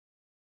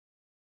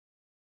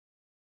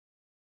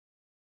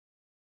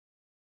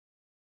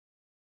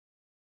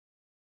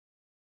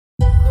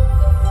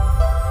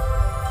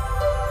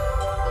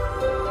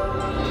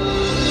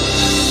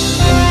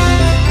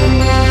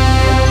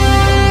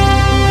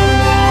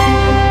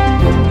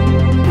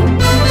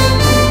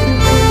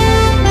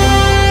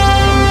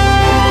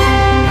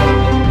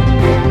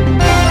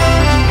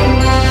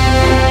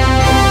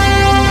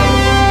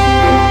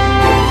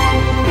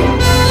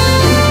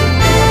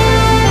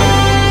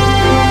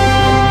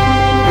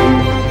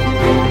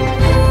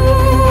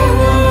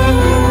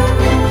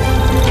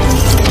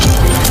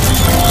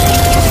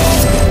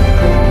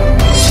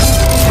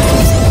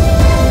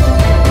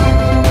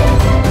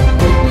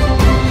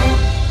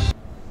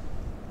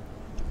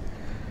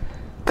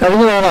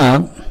കഴിഞ്ഞ തവണ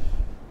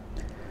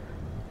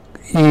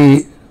ഈ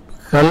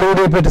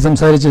കള്ളുകൂടിയെപ്പറ്റി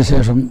സംസാരിച്ച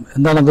ശേഷം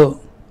എന്താണെന്തോ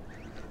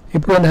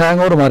ഇപ്പോഴും എൻ്റെ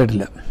ഹാങ് ഓവർ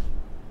മാറിയിട്ടില്ല.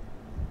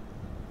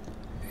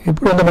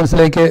 ഇപ്പോഴും എൻ്റെ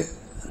മനസ്സിലേക്ക്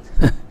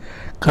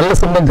കള്ള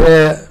സംബന്ധിയായ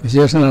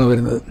വിശേഷങ്ങളാണ്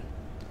വരുന്നത്.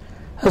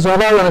 അത്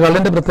സ്വാഭാവികമാണ്,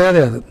 കള്ളിൻ്റെ പ്രത്യേകത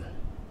അത്.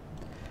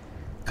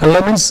 കള്ള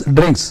മീൻസ്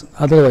ഡ്രിങ്ക്സ്.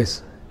 അതർവൈസ്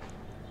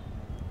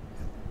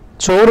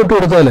ചോറിട്ട്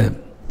കൊടുത്താൽ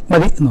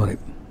മതി എന്ന്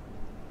പറയും.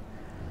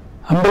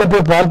 അമ്പലത്തിൽ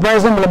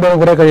പാൽപ്പായസം വിളമ്പുമ്പോൾ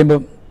കുറേ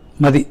കഴിയുമ്പം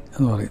മതി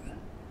എന്ന് പറയും.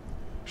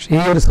 പക്ഷേ ഈ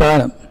ഒരു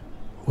സാധനം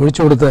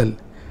ഒഴിച്ചു കൊടുത്താൽ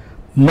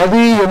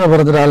മതി എന്ന്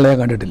പറഞ്ഞൊരാളെ ഞാൻ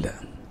കണ്ടിട്ടില്ല.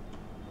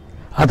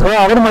 അഥവാ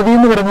അവർ മതി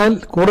എന്ന് പറഞ്ഞാൽ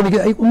കൂടെ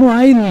നിൽക്കുക, ഒന്നും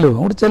ആയില്ലല്ലോ,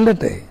 അങ്ങോട്ട്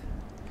ചെല്ലട്ടെ,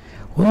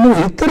 ഒന്നും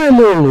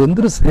ഇത്രയല്ലേ ഉള്ളൂ.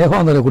 എന്തൊരു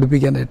സ്നേഹമാണെന്നല്ലേ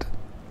കുടിപ്പിക്കാനായിട്ട്.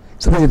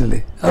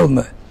 ശ്രദ്ധിച്ചിട്ടില്ലേ?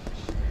 അതൊന്ന്.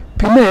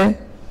 പിന്നെ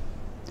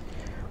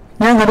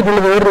ഞാൻ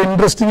കണ്ടിട്ടുള്ള വേറൊരു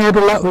ഇൻട്രസ്റ്റിംഗ്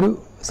ആയിട്ടുള്ള ഒരു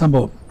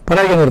സംഭവം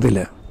പറയാൻ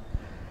നിർത്തില്ല.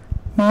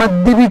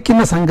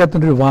 മദ്യപിക്കുന്ന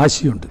സംഘത്തിൻ്റെ ഒരു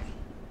വാശിയുണ്ട്.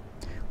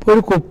 ഇപ്പോൾ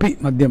ഒരു കുപ്പി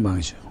മദ്യം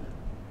വാങ്ങിച്ചു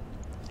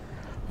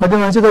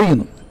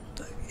കഴിക്കുന്നു,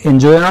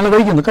 എൻജോയ്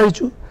ചെയ്യാനുള്ള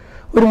കഴിച്ചു.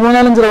 ഒരു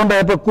 3-4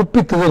 റൗണ്ടായപ്പോൾ കുപ്പി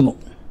തീർന്നു.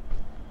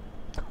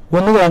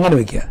 ഒന്നുകിൽ അങ്ങനെ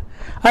വയ്ക്കുക,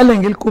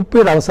 അല്ലെങ്കിൽ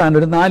കുപ്പിയുടെ അവസാനം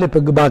ഒരു 4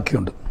 പെഗ്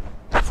ബാക്കിയുണ്ട്,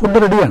 ഫുഡ്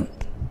റെഡിയാണ്.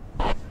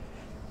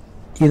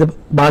 ഇത്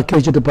ബാക്കി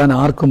വെച്ചിട്ട് പോകാൻ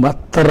ആർക്കും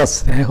അത്ര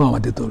സ്നേഹമാണ്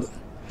മദ്യത്തോട്.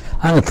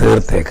 അങ്ങ്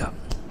തീർത്തേക്കാം.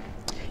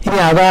 ഇനി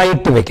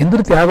അതായിട്ട് വെക്കാം.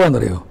 എന്തൊരു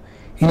ത്യാഗമാണെന്നറിയോ?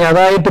 ഇനി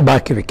അതായിട്ട്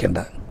ബാക്കി വെക്കേണ്ട.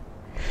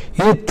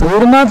 ഇനി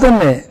തീർന്നാൽ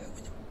തന്നെ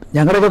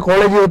ഞങ്ങളുടെയൊക്കെ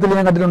കോളേജ് ജീവിതത്തിൽ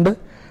ഞാൻ കണ്ടിട്ടുണ്ട്.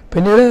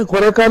 പിന്നീട്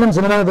കുറേ കാലം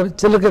സിനിമ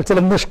ചില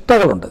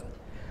നിഷ്ഠകളുണ്ട്.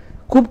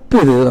 കുപ്പി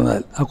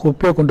തീർന്നാൽ ആ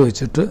കുപ്പിയെ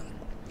കൊണ്ടുവച്ചിട്ട്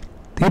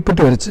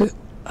തീപ്പെട്ടി വരച്ച്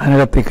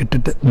അതിനകത്തേക്ക്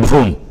ഇട്ടിട്ട്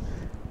ഭൂം,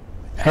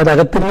 അതായത്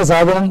അകത്തിരുന്ന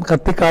സാധനം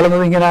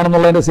കത്തിക്കാളുന്നത്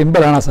ഇങ്ങനെയാണെന്നുള്ളതിൻ്റെ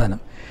സിമ്പിളാണ് ആ സാധനം.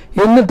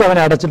 എന്നിട്ട്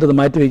അവനെ അടച്ചിട്ട്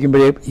മാറ്റി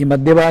വയ്ക്കുമ്പോഴേ ഈ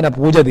മദ്യപാന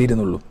പൂജ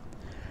തീരുന്നുള്ളൂ.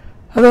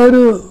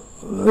 അതൊരു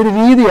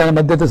രീതിയാണ്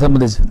മദ്യത്തെ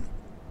സംബന്ധിച്ച്.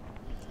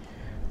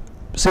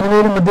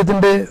 സിനിമയിലും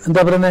മദ്യത്തിൻ്റെ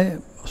എന്താ പറയുന്നത്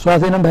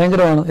സ്വാധീനം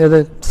ഭയങ്കരമാണ്. ഏത്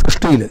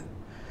സൃഷ്ടിയിൽ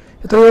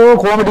എത്രയോ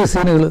കോമഡി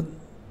സീനുകൾ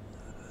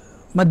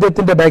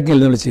മദ്യത്തിൻ്റെ ബാക്കിൽ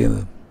നമ്മൾ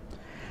ചെയ്യുന്നത്.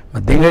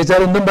 മദ്യം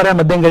കഴിച്ചാൽ എന്തും പറയാം.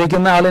 മദ്യം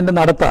കഴിക്കുന്ന ആളിൻ്റെ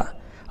നടത്ത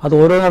അത്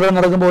ഓരോ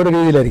നടക്കുമ്പോൾ ഓരോ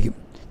രീതിയിലായിരിക്കും.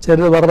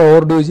 ചിലർ വളരെ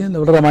ഓവർഡ്യൂസ് ചെയ്യും,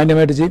 വളരെ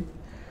മാന്യമായിട്ട് ചെയ്യും.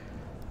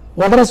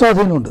 വളരെ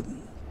സ്വാധീനമുണ്ട്.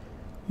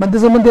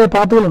 മദ്യസംബന്ധിയായ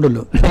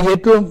പാട്ടുകളുണ്ടല്ലോ.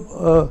 ഏറ്റവും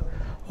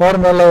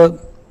ഓർമ്മയുള്ളത്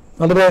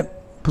വളരെ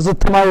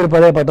പ്രസിദ്ധമായ ഒരു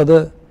പഴയ പാട്ടത്,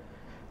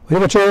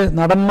 ഒരുപക്ഷെ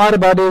നടന്മാർ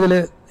പാടിയതിൽ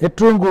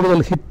ഏറ്റവും കൂടുതൽ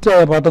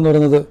ഹിറ്റായ പാട്ടെന്ന്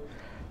പറയുന്നത്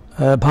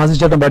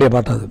ഭാസിച്ചേട്ടൻ പാടിയ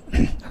പാട്ടത്.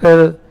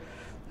 അതായത്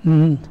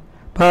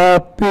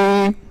പാപ്പി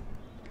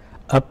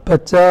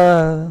അപ്പച്ച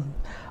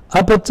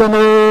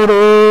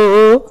അപ്പച്ചനോടോ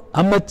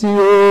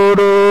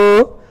അമ്മച്ചിയോടോ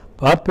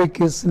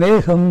പാപ്പയ്ക്ക്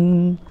സ്നേഹം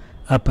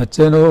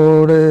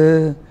അപ്പച്ചനോട്.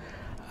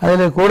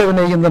 അതിൽ കൂടെ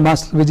അഭിനയിക്കുന്ന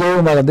മാസ്റ്റർ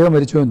വിജയകുമാർ, അദ്ദേഹം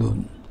മരിച്ചു എന്ന്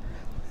തോന്നുന്നു.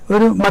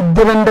 ഒരു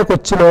മദ്യപൻ്റെ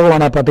കൊച്ചു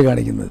ലോകമാണ് ആ പാട്ട്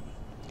കാണിക്കുന്നത്.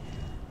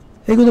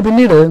 എനിക്കൊന്ന്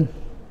പിന്നീട്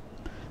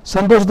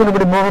സന്തോഷത്തിന്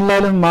കൂടി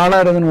മോഹൻലാലും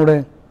മാളാരനും കൂടെ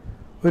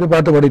ഒരു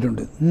പാട്ട്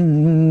പാടിയിട്ടുണ്ട്.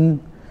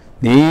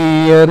 നീ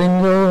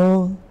അറിഞ്ഞോ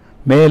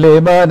മേലെ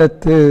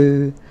മാനത്ത്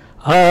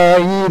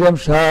 1000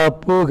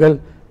 ഷാപ്പുകൾ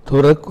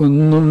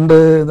തുറക്കുന്നുണ്ട്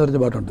എന്ന് പറഞ്ഞ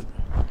പാട്ടുണ്ട്.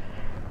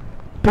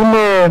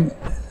 പിന്നെ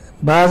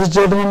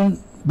ബാസിച്ചേട്ടനും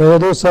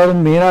ബഹദൂർ സാറും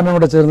മീനാമ്മയും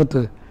കൂടെ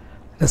ചേർന്നിട്ട്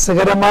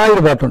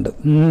രസകരമായൊരു പാട്ടുണ്ട്.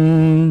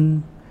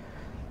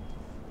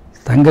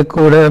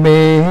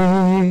 തങ്കക്കൂടമേ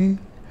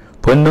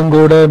പൊന്നും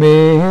കൂടമേ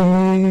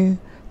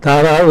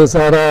താറാവ്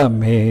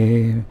സാറാമേ,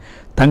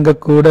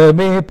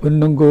 തങ്കക്കൂടമേ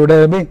പൊന്നും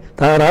കൂടമേ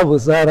താറാവ്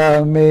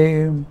സാറാമേ.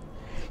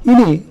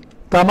 ഇനി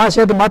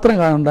തമാശയായിട്ട് മാത്രം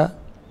കാണണ്ട,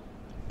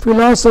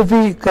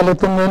 ഫിലോസഫി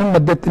കലർത്തുന്നതിനും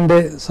മദ്യത്തിൻ്റെ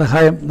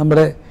സഹായം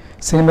നമ്മുടെ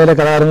സിനിമയിലെ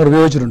കലാകാരന്മാർ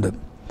ഉപയോഗിച്ചിട്ടുണ്ട്.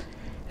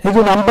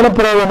 എനിക്ക്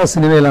അമ്പലപ്പുറം എന്ന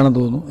സിനിമയിലാണെന്ന്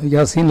തോന്നുന്നു. എനിക്ക്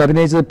ആ സീനിൽ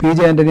അഭിനയിച്ചത് PJ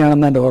ആൻ്റണി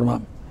ആണെന്ന് എൻ്റെ ഓർമ്മ.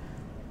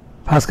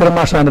 ഭാസ്കരൻ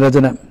മാഷാണ്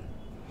രചന,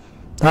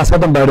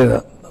 ദാസേട്ടൻ പാടിയത്.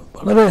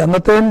 വളരെ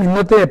അന്നത്തെയും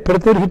ഇന്നത്തെ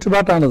എപ്പോഴത്തെ ഒരു ഹിറ്റ്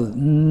പാട്ടാണത്.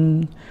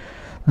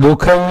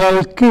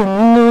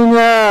 ദുഃഖങ്ങൾക്കിന്നു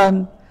ഞാൻ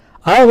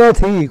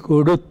അവധി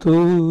കൊടുത്തു,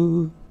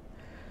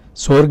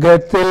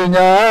 സ്വർഗത്തിൽ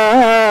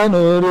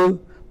ഞാനൊരു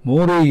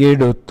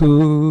മുറിയെടുത്തു.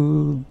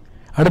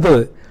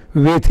 അടുത്തത്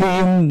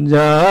വിധിയും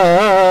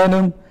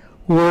ഞാനും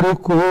ഒരു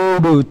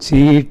കൂടു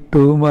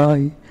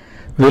ചീട്ടുമായി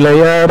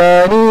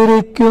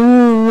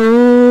വിളയാടാനിരിക്കുന്നു,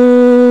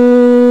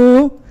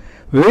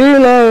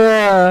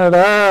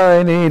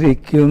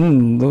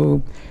 വിളയാടാനിരിക്കുന്നു.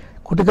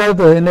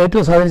 കുട്ടിക്കാലത്ത് എന്നെ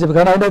ഏറ്റവും സ്വാധീനിച്ചത്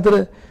കാരണം അതിൻ്റെ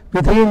അകത്ത്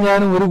വിധിയും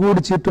ഞാനും ഒരു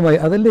കൂടി ചീട്ടുമായി.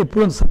 അതല്ലേ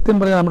ഇപ്പോഴും സത്യം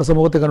പറഞ്ഞാൽ നമ്മുടെ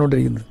സമൂഹത്തെ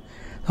കണ്ടുകൊണ്ടിരിക്കുന്നത്.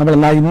 നമ്മൾ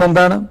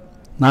ഇന്നെന്താണ്,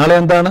 നാളെ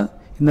എന്താണ്,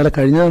 ഇന്നലെ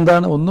കഴിഞ്ഞത്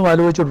എന്താണ്, ഒന്നും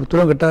ആലോചിച്ചോട്ട്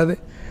ഉത്തരവും കിട്ടാതെ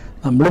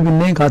നമ്മൾ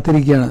പിന്നെയും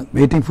കാത്തിരിക്കുകയാണ്,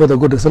 waiting for the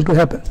good result to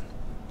happen.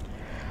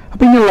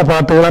 അപ്പം ഇങ്ങനെയുള്ള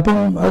പാട്ടുകൾ, അപ്പം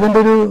അതിൻ്റെ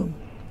ഒരു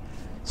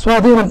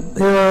സ്വാധീനം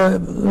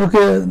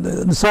നമുക്ക്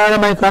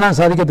നിസ്സാരമായി കാണാൻ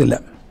സാധിക്കത്തില്ല.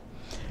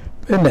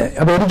 പിന്നെ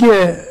അപ്പോൾ എനിക്ക്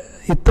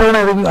ഇത്തവണ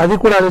അതിൽ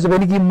കൂടെ ആലോചിച്ചപ്പോൾ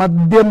എനിക്ക് ഈ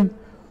മദ്യം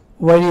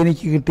വഴി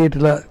എനിക്ക്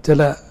കിട്ടിയിട്ടുള്ള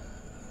ചില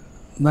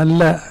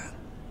നല്ല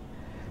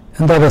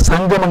എന്താ പറയുക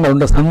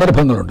സംഗമങ്ങളുണ്ട്,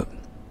 സന്ദർഭങ്ങളുണ്ട്.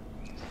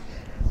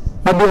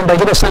 മദ്യം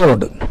ഉണ്ടാക്കിയ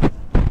പ്രശ്നങ്ങളുണ്ട്.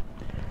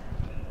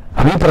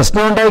 അപ്പം ഈ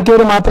പ്രശ്നം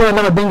ഉണ്ടാക്കിയവർ മാത്രമല്ല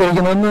മദ്യം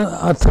കഴിക്കുന്നതെന്ന്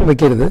അർത്ഥം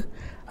വയ്ക്കരുത്.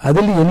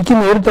 അതിൽ എനിക്ക്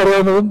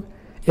നേരിട്ടറിയാവുന്നതും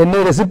എന്നെ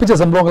രസിപ്പിച്ച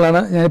സംഭവങ്ങളാണ്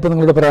ഞാനിപ്പോൾ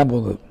നിങ്ങളോട് പറയാൻ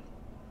പോകുന്നത്.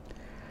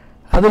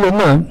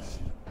 അതിലൊന്ന്,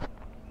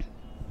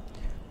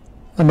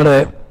 നമ്മുടെ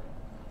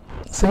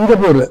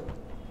സിംഗപ്പൂരിൽ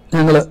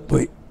ഞങ്ങൾ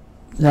പോയി.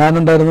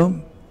 ഞാനുണ്ടായിരുന്നു,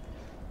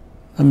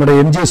 നമ്മുടെ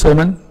MG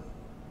സോമൻ,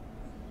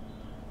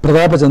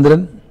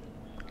 പ്രതാപചന്ദ്രൻ,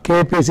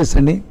 KPC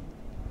സണ്ണി,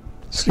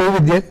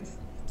 ശ്രീവിദ്യ,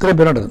 ഇത്രയും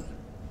പേരുണ്ടായിരുന്നു.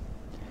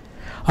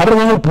 അവിടെ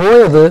ഞങ്ങൾ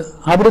പോയത്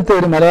അവിടുത്തെ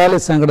ഒരു മലയാളി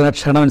സംഘടന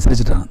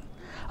ക്ഷണമനുസരിച്ചിട്ടാണ്.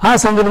 ആ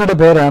സംഘടനയുടെ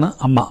പേരാണ്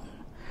അമ്മ,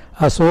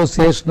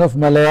 അസോസിയേഷൻ ഓഫ്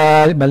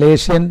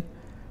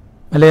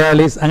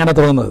മലയാളീസ്, അങ്ങനെ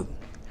തുടങ്ങുന്നത്.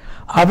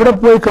 അവിടെ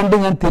പോയി കണ്ട്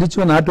ഞാൻ തിരിച്ചു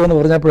നാട്ടിൽ വന്ന്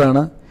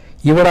പറഞ്ഞപ്പോഴാണ്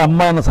ഇവിടെ അമ്മ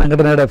എന്ന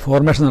സംഘടനയുടെ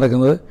ഫോർമേഷൻ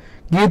നടക്കുന്നത്.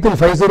 ഗീത്തിൽ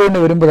 50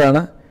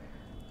 വരുമ്പോഴാണ്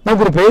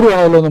നമുക്കൊരു പേര്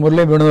വേണമല്ലോ എന്ന്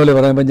മുരളിയും വീണ പോലെ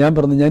പറയുമ്പോൾ ഞാൻ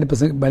പറഞ്ഞു, ഞാനിപ്പോൾ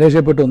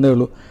മലേഷ്യയിൽ പോയിട്ട് വന്നേ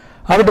ഉള്ളൂ,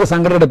 അവരുടെ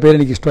സംഘടനയുടെ പേര്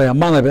എനിക്ക് ഇഷ്ടമായി,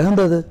 അമ്മ എന്ന പേര്.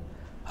 എന്തത്,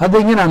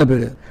 അതിങ്ങനെയാണ്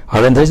പേര്,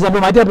 അതനുസരിച്ച്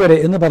നമ്മൾ മാറ്റിയാൽ പേര്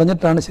എന്ന്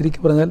പറഞ്ഞിട്ടാണ്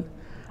ശരിക്കും പറഞ്ഞാൽ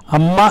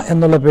അമ്മ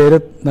എന്നുള്ള പേര്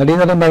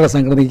നടീനടന്മാരുടെ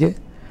സംഘടനയ്ക്ക്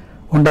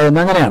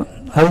ഉണ്ടാകുന്നത്. അങ്ങനെയാണ്.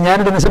 അത്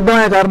ഞാനൊരു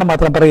നിശബ്ദമായ കാരണം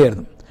മാത്രം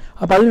പറയുമായിരുന്നു.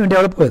 അപ്പോൾ അതിനുവേണ്ടി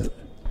അവിടെ പോയത്.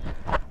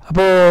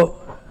 അപ്പോൾ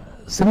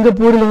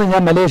സിംഗപ്പൂരിൽ നിന്ന്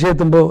ഞാൻ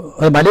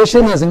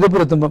മലേഷ്യയിൽ നിന്ന്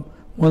സിംഗപ്പൂർ എത്തുമ്പം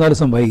 3-4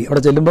 ദിവസം വൈകി.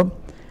 അവിടെ ചെല്ലുമ്പം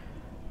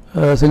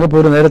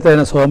സിംഗപ്പൂർ നേരത്തെ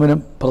തന്നെ സോമനും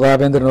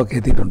പ്രതാപേന്ദ്രനും ഒക്കെ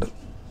എത്തിയിട്ടുണ്ട്.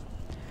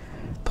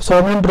 അപ്പോൾ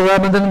സോമനും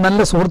പ്രതാപേന്ദ്രനും നല്ല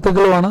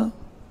സുഹൃത്തുക്കളുമാണ്,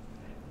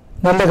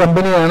 നല്ല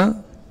കമ്പനിയാണ്,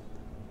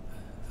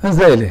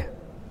 മനസ്സിലായില്ലേ?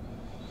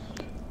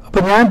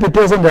 അപ്പോൾ ഞാൻ പിറ്റേ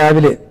ദിവസം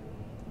രാവിലെ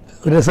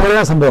ഒരു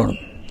രസകരമായ സംഭവമാണ്.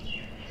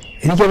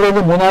 എനിക്കവിടെ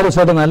നിന്ന് 3-4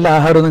 ദിവസമായിട്ട് നല്ല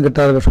ആഹാരമൊന്നും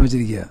കിട്ടാതെ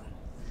വിഷമിച്ചിരിക്കുക.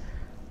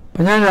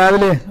 അപ്പം ഞാൻ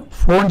രാവിലെ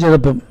ഫോൺ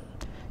ചെയ്തപ്പം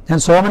ഞാൻ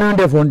സോമന്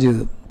വേണ്ടിയാണ് ഫോൺ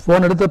ചെയ്തത്. ഫോൺ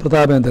എടുത്ത്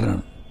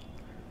പ്രതാപേന്ദ്രനാണ്.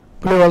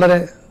 പുള്ളി വളരെ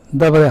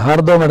എന്താ പറയുക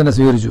ഹാർദവമായിട്ട് എന്നെ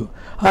സ്വീകരിച്ചു.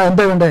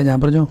 എന്താ വേണ്ടേ? ഞാൻ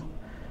പറഞ്ഞു,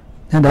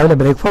 ഞാൻ രാവിലെ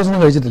ബ്രേക്ക്ഫാസ്റ്റ്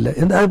ഒന്നും കഴിച്ചിട്ടില്ല.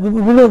 എന്താ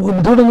ഇവിടെ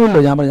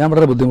ബുദ്ധിമുട്ടൊന്നുമില്ലോ? ഞാൻ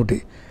വളരെ ബുദ്ധിമുട്ടി.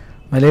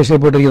 മലേഷ്യയിൽ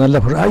പോയിട്ട് എനിക്ക് നല്ല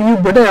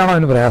ഇവിടെയാണോ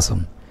അതിന് പ്രയാസം?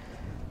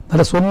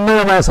 നല്ല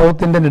സുന്ദരമായ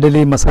സൗത്ത് ഇന്ത്യൻ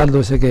ഇഡലി മസാല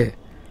ദോശയൊക്കെ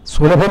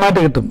സുലഭമായിട്ട്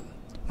കിട്ടും,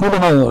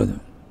 ഇങ്ങോട്ടുണ്ടോ എന്ന് പറഞ്ഞു.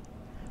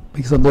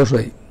 എനിക്ക്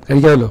സന്തോഷമായി,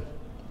 കഴിക്കാമല്ലോ.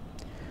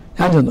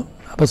 ഞാൻ ചെന്നു.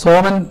 അപ്പോൾ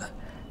സോമൻ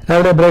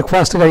രാവിലെ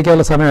ബ്രേക്ക്ഫാസ്റ്റ്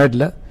കഴിക്കാനുള്ള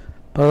സമയമായിട്ടില്ല.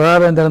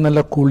 പ്രതാപേന്ദ്രൻ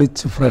നല്ല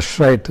കുളിച്ച്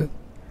ഫ്രഷായിട്ട്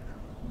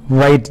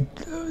വൈറ്റ്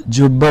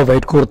ജുബ്ബ,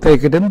 വൈറ്റ്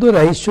കുർത്തയൊക്കെ ഇട്ട് എന്തൊരു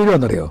ഐശ്വര്യം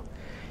എന്നറിയോ?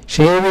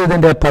 ഷേവ്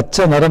ചെയ്തതിൻ്റെ പച്ച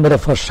നിറം വരെ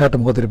ഫ്രഷായിട്ട്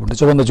മുഖത്തിരിപ്പുണ്ട്,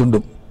 ചുവന്ന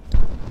ചുണ്ടും.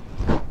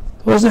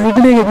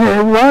 ഇതിലേക്ക്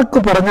വാക്ക്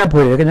പറഞ്ഞാൽ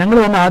പോയി. ഞങ്ങൾ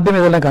തന്നെ ആദ്യം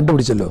ഇതെല്ലാം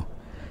കണ്ടുപിടിച്ചല്ലോ.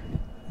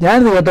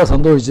 ഞാനിത് കേട്ടാൽ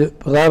സന്തോഷിച്ച്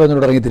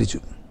പ്രതാപേന്ദ്രനോട് ഇറങ്ങി തിരിച്ചു.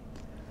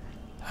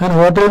 അങ്ങനെ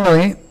ഹോട്ടലിൽ നിന്ന്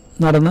ഇറങ്ങി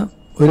നടന്ന്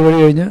ഒരു വഴി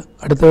കഴിഞ്ഞ്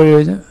അടുത്ത വഴി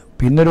കഴിഞ്ഞ്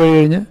പിന്നൊരു വഴി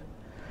കഴിഞ്ഞ്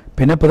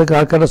പിന്നെ പതുക്കെ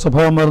ആൾക്കാരുടെ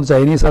സ്വഭാവം മാറുന്നു.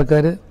 ചൈനീസ്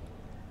ആൾക്കാർ,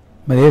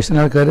 മലേഷ്യൻ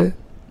ആൾക്കാർ,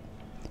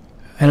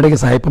 അതിനിടയ്ക്ക്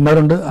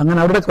സായിപ്പന്മാരുണ്ട്. അങ്ങനെ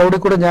അവരുടെ ക്രൗഡിൽ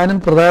കൂടെ ഞാനും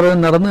പ്രതാപനും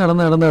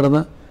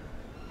നടന്ന്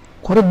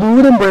കുറേ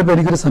ദൂരം പോയപ്പോൾ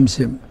എനിക്കൊരു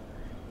സംശയം,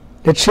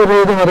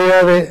 ലക്ഷ്യഭേദം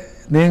അറിയാതെ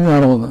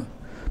നീങ്ങുകയാണോന്ന്.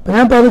 അപ്പം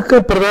ഞാൻ പതുക്കെ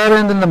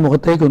പ്രതാപേന്ദ്രൻ്റെ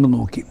മുഖത്തേക്കൊന്ന്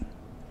നോക്കി.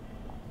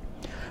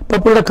 അപ്പം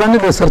അപ്പോഴുടെ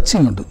കണ്ണിൽ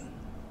സെർച്ചിങ് ഉണ്ട്.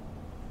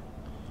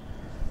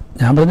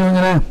 ഞാൻ പറഞ്ഞു,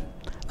 ഇങ്ങനെ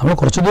നമ്മൾ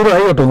കുറച്ച്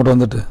ദൂരമായി കേട്ടോ ഇങ്ങോട്ട്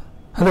വന്നിട്ട്.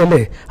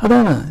 അതല്ലേ,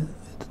 അതാണ്,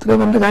 ഇത്ര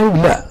നല്ല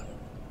കാര്യമില്ല.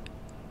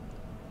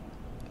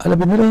 അല്ല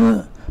പിന്നെ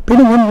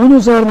ഞാൻ 3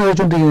 ദിവസമായിരുന്നു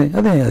കഴിച്ചുകൊണ്ടിരിക്കുന്നത്.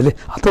 അതെ, അതിൽ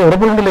അത്ര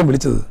ഉറപ്പുണ്ടല്ലേ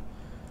വിളിച്ചത്.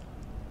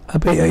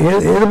 അപ്പം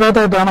ഏത്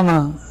ഭാഗത്തായിട്ടാണെന്നാ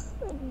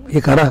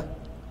ഈ കട?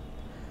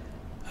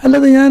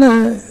 അല്ലാതെ ഞാൻ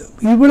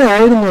ഇവിടെ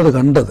ആയിരുന്നു അത്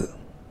കണ്ടത്.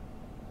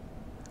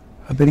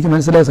 അപ്പം എനിക്ക്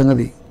മനസ്സിലായ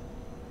സംഗതി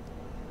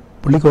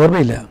പുള്ളിക്ക്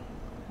ഓർമ്മയില്ല.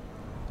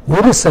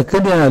 ഒരു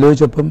സെക്കൻഡ് ഞാൻ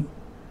ആലോചിച്ചപ്പം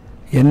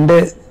എൻ്റെ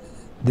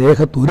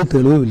ദേഹത്ത് ഒരു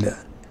തെളിവുമില്ല.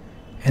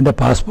 എൻ്റെ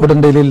പാസ്പോർട്ട്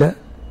എൻ്റെ കയ്യിലില്ല,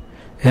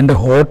 എൻ്റെ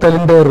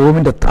ഹോട്ടലിൻ്റെ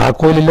റൂമിൻ്റെ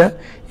താക്കോലില്ല,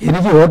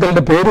 എനിക്ക്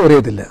ഹോട്ടലിൻ്റെ പേരും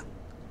അറിയത്തില്ല.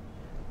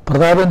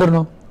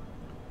 പ്രതാപേന്ദ്രനോ?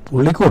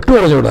 പുള്ളിക്ക് ഒട്ടും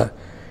പറഞ്ഞൂടാ.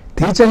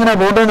 തിരിച്ചെങ്ങനെ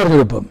പോകേണ്ടതെന്ന്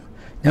പറഞ്ഞു. ഇപ്പം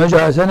ഞാൻ ചോദിച്ചു,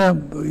 ആശാന്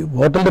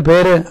ഹോട്ടലിൻ്റെ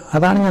പേര്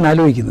അതാണ് ഞാൻ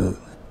ആലോചിക്കുന്നത്.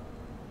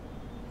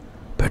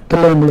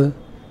 പെട്ടല്ലോ നമ്മൾ.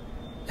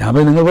 ഞാൻ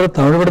പോയി, നിങ്ങളിവിടെ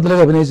തമിഴ്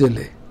പടത്തിലൊക്കെ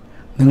അഭിനയിച്ചല്ലേ,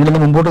 നിങ്ങളൊന്ന്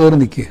മുമ്പോട്ട് കയറി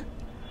നിൽക്കുക,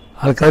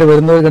 ആൾക്കാർ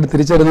വരുന്നവർ കണ്ട്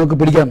തിരിച്ചറിയാൻ നമുക്ക്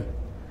പിടിക്കാം.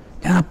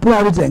 ഞാൻ അപ്പോൾ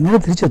ആലോചിച്ചു, എങ്ങനെ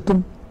തിരിച്ചെത്തും?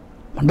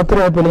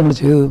 മണ്ടത്തരമായപ്പോലെ നമ്മൾ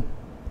ചെയ്തത്.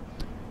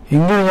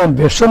 ഇങ്ങനെ ഞാൻ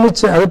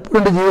വിഷമിച്ച് അതിപ്പോൾ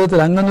എൻ്റെ ജീവിതത്തിൽ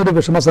അങ്ങനൊരു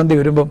വിഷമസന്ധി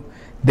വരുമ്പം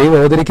ദൈവം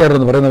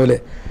അവതരിക്കാറെന്ന് പറയുന്ന പോലെ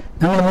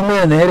ഞങ്ങൾ നിന്ന്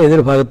നേരെ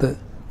എതിർ ഭാഗത്ത്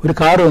ഒരു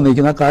കാറ്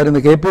വന്നിരിക്കുന്നു. ആ കാറിൽ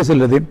നിന്ന് KPS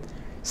ലതയും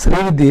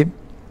ശ്രീവിദ്യയും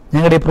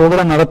ഞങ്ങളുടെ ഈ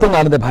പ്രോഗ്രാം നടത്തുന്ന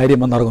ആളിൻ്റെ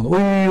ഭാര്യയും വന്നിറങ്ങുന്നു.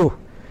 അയ്യോ,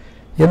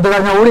 എന്താ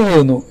ഞാൻ ഓടി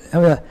ചെയ്യുന്നു.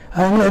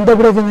 നിങ്ങൾ എന്താ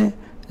പറയുന്നത്?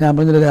 ഞാൻ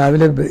പറഞ്ഞില്ല,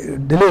 രാവിലെ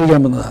ഡെലിവറി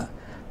കഴിക്കാൻ വന്നതാണ്.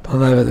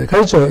 പ്രതാപേന്ദ്രൻ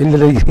കഴിച്ചോ?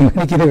 ഇല്ലല്ലോ,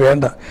 എനിക്കിനി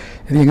വേണ്ട,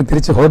 എനിക്ക്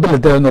തിരിച്ച്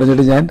ഹോട്ടലിലെത്താമെന്ന്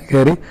പറഞ്ഞിട്ട് ഞാൻ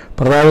കയറി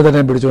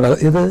പ്രതാപേന്ദ്രനെ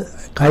പിടിച്ചുകൊണ്ട്. ഇത്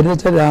കാര്യം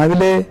വെച്ചാൽ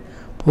രാവിലെ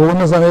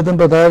പോകുന്ന സമയത്തും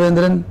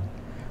പ്രതാപേന്ദ്രൻ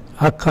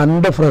ആ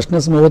കണ്ട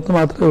ഫ്രഷ്നെസ് മുഖത്ത്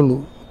മാത്രമേ ഉള്ളൂ.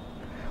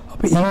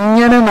 അപ്പം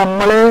ഇങ്ങനെ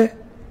നമ്മളെ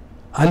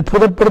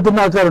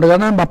അത്ഭുതപ്പെടുത്തുന്ന ആൾക്കാരുണ്ട്.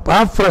 കാരണം ആ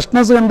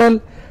ഫ്രഷ്നെസ് കണ്ടാൽ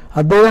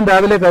അദ്ദേഹം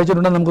രാവിലെ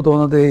കഴിച്ചിട്ടുണ്ടെന്ന് നമുക്ക്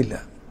തോന്നതേയില്ല.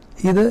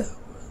 ഇത്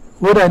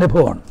ഒരു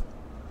അനുഭവമാണ്.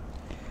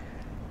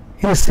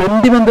 ഇനി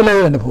സെൻറ്റിമെൻ്റലായ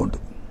ഒരു അനുഭവമുണ്ട്.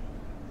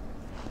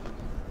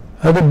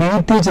 അത്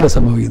BTച്ചിൽ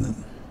സംഭവിക്കുന്നത്.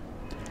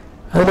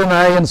 അതിലെ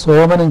നായകൻ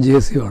സോമനും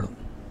JCയുമാണ്.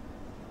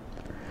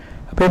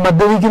 അപ്പോൾ ഈ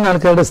മദ്യപിക്കുന്ന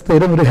ആൾക്കാരുടെ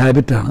സ്ഥിരം ഒരു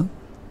ഹാബിറ്റാണ്,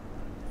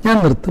 ഞാൻ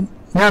നിർത്തും,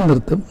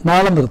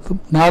 നാളെ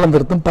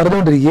നിർത്തും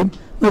പറഞ്ഞുകൊണ്ടിരിക്കുകയും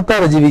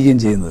നിർത്താതെ ജീവിക്കുകയും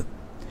ചെയ്യുന്നത്.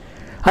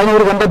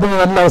 അതിനവർ കണ്ടെത്തുന്ന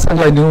നല്ല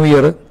അവസരങ്ങളാണ് ന്യൂ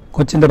ഇയർ,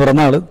 കൊച്ചിൻ്റെ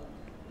പിറന്നാൾ,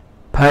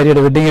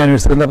 ഭാര്യയുടെ വെഡ്ഡിങ്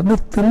ആനിവേഴ്സറി.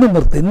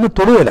 ഇന്ന്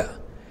തൊടുകയില്ല,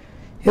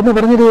 എന്ന്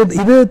പറഞ്ഞിട്ട്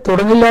ഇത്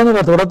തുടങ്ങില്ല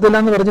എന്ന് തുടത്തില്ല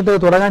എന്ന് പറഞ്ഞിട്ട്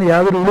തുടങ്ങാൻ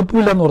യാതൊരു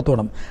ഉളുപ്പില്ല എന്ന്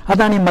ഓർത്തോണം.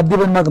 അതാണ് ഈ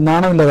മദ്യപന്മാർക്ക്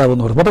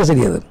നാണമില്ലാതാവുന്ന ഓർത്ത്. വളരെ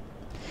ശരിയത്.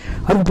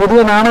 അത്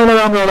പൊതുവെ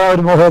നാണമില്ലാതാകുമ്പോഴുള്ള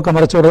ഒരു മുഖമൊക്കെ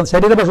മറച്ചോട്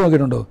ശരീരഭാഷ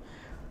നോക്കിയിട്ടുണ്ടോ?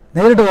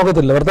 നേരിട്ട്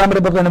നോക്കത്തില്ല. വർത്താനം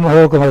പറയുമ്പോൾ തന്നെ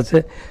മുഖമൊക്കെ മറിച്ച്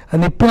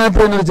നിപ്പിനകത്ത്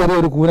തന്നെ ഒരു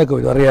ചെറിയൊരു കൂനൊക്കെ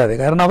വരും അറിയാതെ.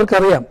 കാരണം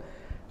അവർക്കറിയാം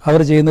അവർ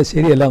ചെയ്യുന്നത്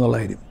ശരിയല്ല എന്നുള്ള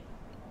കാര്യം.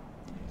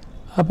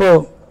 അപ്പോൾ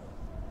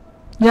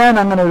ഞാൻ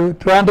അങ്ങനെ ഒരു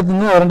ട്രാൻഡത്ത്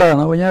നിന്ന്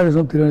വരേണ്ടതാണ്. അപ്പോൾ ഞാൻ ഒരു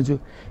ദിവസം തീരുമാനിച്ചു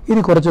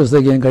ഇനി കുറച്ച്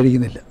ദിവസത്തേക്ക് ഞാൻ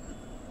കഴിക്കുന്നില്ല.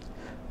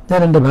 ഞാൻ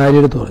എൻ്റെ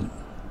ഭാര്യയുടെ അടുത്ത് പറഞ്ഞു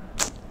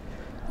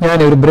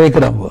ഞാനൊരു ബ്രേക്ക്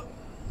ഇടാൻ പോവാം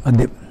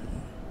മദ്യം.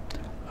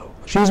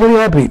 ഷീ ഈസ് വെരി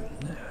ഹാപ്പി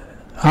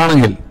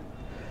ആണെങ്കിൽ.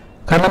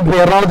 കാരണം ഇപ്പോൾ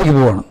എറണാകുളത്തേക്ക്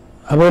പോവാണ്.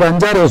 അപ്പോൾ ഒരു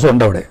 5-6 ദിവസം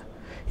ഉണ്ട് അവിടെ.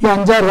 ഈ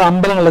 5-6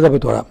 അമ്പലങ്ങളിലൊക്കെ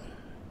പോയി തൊഴാം.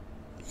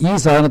 ഈ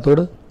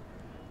സാധനത്തോട്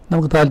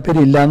നമുക്ക്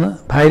താല്പര്യമില്ലയെന്ന്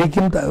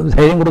ഭാര്യയ്ക്കും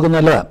ധൈര്യം കൊടുക്കുന്ന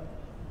നല്ലതാണ്.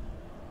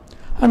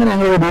 അങ്ങനെ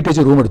ഞങ്ങൾ വീട്ടിൽ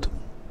വെച്ച് റൂം എടുത്തു.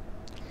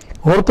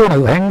 ഓർത്തോണം,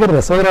 അത് ഭയങ്കര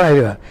രസകരമായ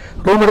കാര്യമാണ്.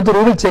 റൂം എടുത്ത്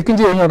റൂമിൽ ചെക്ക്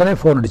ചെയ്ത് കഴിഞ്ഞാൽ ഉടനെ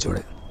ഫോൺ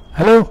അടിച്ചോടെ.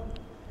 ഹലോ,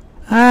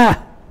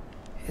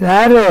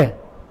 ഇതാരേ?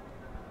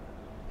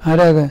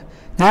 ആരാത്?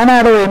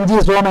 ഞാനാടോ MG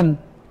സോമൻ.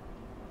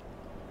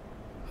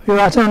 ഈ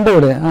വാച്ചനുണ്ടോ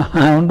ഇവിടെ?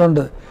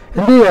 ഉണ്ട്.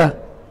 എന്ത് ചെയ്യുക?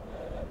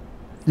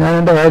 ഞാൻ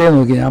എൻ്റെ കാര്യം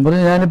നോക്കി. ഞാൻ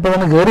പറഞ്ഞു ഞാനിപ്പോൾ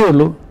തന്നെ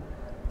കയറിയുള്ളൂ,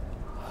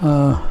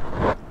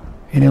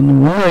 ഇനി ഒന്ന്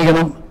ഊണ്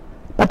കഴിക്കണം.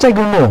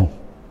 പച്ചയ്ക്ക് ഉണ്ടോ?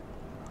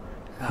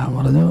 ഞാൻ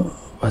പറഞ്ഞു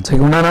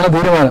പച്ചയ്ക്ക് ഉണ്ണാനാണ്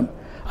തീരുമാനം.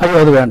 അയ്യോ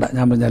അത് വേണ്ട.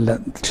 ഞാൻ പറഞ്ഞല്ല,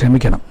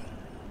 ക്ഷമിക്കണം,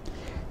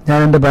 ഞാൻ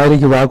എൻ്റെ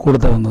ഭാര്യയ്ക്ക് വാക്ക്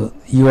കൊടുത്ത വന്നത്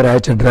ഈ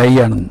ഒരാഴ്ച ഡ്രൈ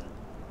ആണെന്ന്,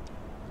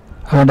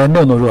 അതുകൊണ്ട് എന്നെ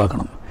ഒന്ന്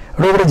ഒഴിവാക്കണം.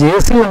 ഇവിടെ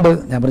JC ഉണ്ട്.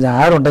 ഞാൻ പറഞ്ഞു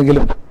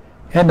ആരുണ്ടെങ്കിലും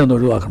എന്നെ ഒന്ന്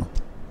ഒഴിവാക്കണം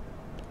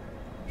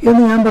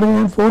എന്ന് ഞാൻ പറഞ്ഞു.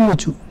 ഞാൻ ഫോൺ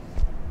വെച്ചു.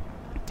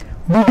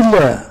 വീട്ടില്ല.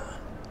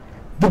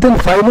 വിത്തിൻ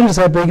 5 minutes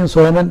ആയപ്പോഴേക്കും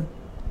സോമൻ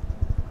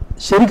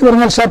ശരിക്കും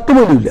പറഞ്ഞാൽ ഷർട്ട്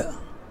പോലും ഇല്ല,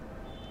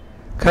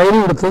 കയ്യിൽ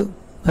കൊടുത്ത്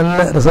നല്ല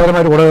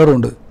രസകരമായിട്ട്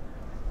കുടകയറുണ്ട്.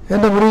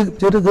 എൻ്റെ മുറി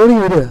ചേട്ട് കയറി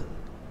വരിക.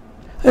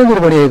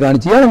 എന്തൊരു പണിയായി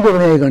കാണിച്ച്, ഞാനെന്തോ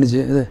പണിയായി കാണിച്ച്.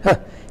 ഇത്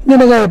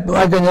ഇങ്ങനെയൊക്കെ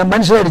ആയിക്കഴിഞ്ഞാൽ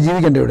മനുഷ്യരായിട്ട്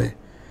ജീവിക്കേണ്ട ഇവിടെ.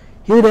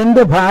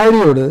 ഇതിലെൻ്റെ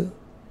ഭാര്യയോട്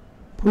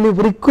പുള്ളി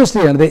റിക്വസ്റ്റ്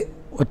ചെയ്യണത്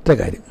ഒറ്റ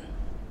കാര്യം,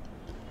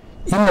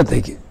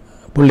 ഇന്നത്തേക്ക്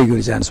പുള്ളിക്ക്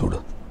ഒരു ചാൻസ് കൊടു.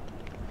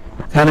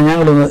 കാരണം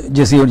ഞങ്ങളൊന്ന്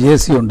JC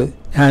ഉണ്ട്,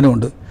 ഞാനും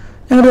ഉണ്ട്.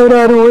 ഞങ്ങൾ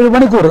ഒരു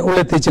മണിക്കൂർ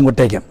ഉള്ളിൽ തിരിച്ചും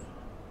കൊട്ടേക്കാം.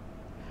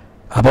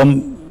 അപ്പം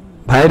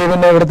ഭാര്യ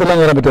പിന്നെ ഇവിടത്തെല്ലാം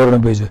കയറാൻ പറ്റുമോ അവിടെ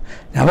ഉപയോഗിച്ചു.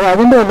 ഞാൻ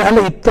അതിൻ്റെ അല്ല,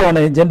 ഇത്തവണ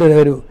എൻ്റെ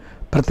ഒരു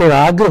പ്രത്യേക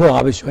ആഗ്രഹം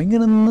ആവശ്യം.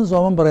 ഇങ്ങനൊന്നും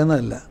സോമൻ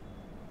പറയുന്നതല്ല,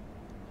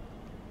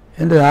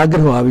 എൻ്റെ ഒരു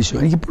ആഗ്രഹം ആവശ്യം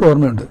എനിക്കിപ്പോഴും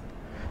ഓർമ്മയുണ്ട്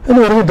എന്ന്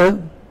പറഞ്ഞിട്ട്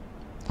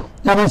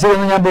ഞാൻ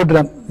മനസ്സിലായി ഞാൻ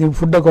പോയിട്ടിരാം, നീ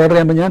ഫുഡൊക്കെ ഓർഡർ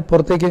ചെയ്യുമ്പോൾ ഞാൻ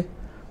പുറത്തേക്ക്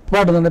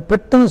പോകണമെന്നുണ്ട്.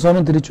 പെട്ടെന്ന്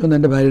സോമൻ തിരിച്ചു വന്ന്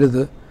എൻ്റെ ഭാര്യയുടെ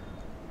അടുത്ത്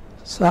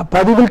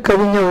പതിവിൽ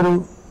കവിഞ്ഞ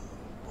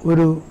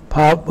ഒരു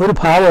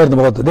ഭാവമായിരുന്നു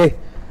മുഖത്ത്.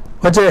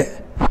 പക്ഷേ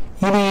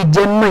ഇനി ഈ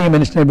ജന്മം ഈ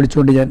മനുഷ്യനെ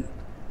വിളിച്ചുകൊണ്ട് ഞാൻ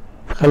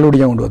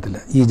കള്ളുപിടിക്കാൻ കൊണ്ടുപോകത്തില്ല,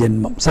 ഈ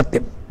ജന്മം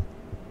സത്യം.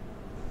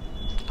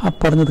 ആ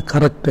പറഞ്ഞത്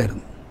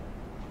കറക്റ്റായിരുന്നു.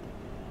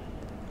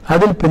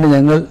 അതിൽ പിന്നെ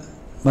ഞങ്ങൾ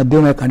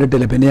മദ്യവുമായി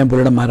കണ്ടിട്ടില്ല. പിന്നെ ഞാൻ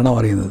പുള്ളിയുടെ മരണം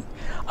അറിയുന്നത്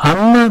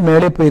അന്ന്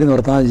മേളിൽ പോയിരുന്ന്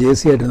വർത്താനം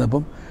JC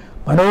ആയിട്ടിരുന്നപ്പം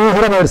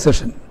മനോഹരമായൊരു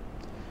സെഷൻ.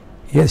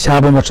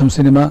 ശാപമോക്ഷം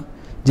സിനിമ,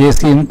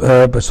 JCയും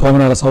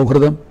സോമനുള്ള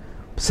സൗഹൃദം,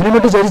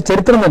 സിനിമയുടെ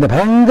ചരിത്രം തന്നെ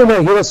ഭയങ്കര.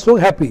 He was so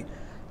happy.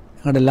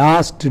 ഞങ്ങളുടെ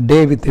last day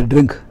with a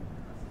drink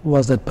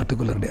was that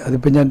particular day.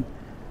 അതിപ്പോൾ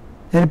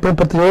ഞാനിപ്പോൾ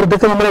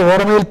ഇതൊക്കെ നമ്മുടെ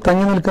ഓർമ്മയിൽ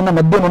തങ്ങി നിൽക്കുന്ന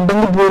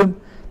മദ്യമുണ്ടെങ്കിൽ പോലും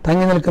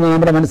തങ്ങി നിൽക്കുന്ന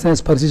നമ്മുടെ മനസ്സിനെ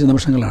സ്പർശിച്ച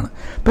നിമിഷങ്ങളാണ്.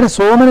 പിന്നെ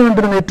സോമന്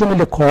കണ്ടിരുന്ന ഏറ്റവും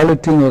വലിയ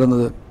ക്വാളിറ്റി എന്ന്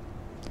പറയുന്നത്,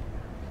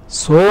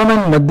 സോമൻ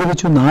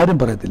മദ്യപിച്ചു എന്ന് ആരും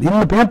പറയത്തില്ല.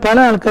 ഇന്ന് പിന്നെ പല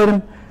ആൾക്കാരും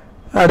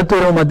അടുത്ത്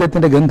വരുമ്പോൾ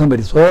മദ്യത്തിൻ്റെ ഗന്ധം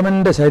വരും.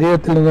 സോമൻ്റെ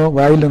ശരീരത്തിൽ നിന്നോ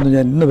വായിൽ നിന്നോ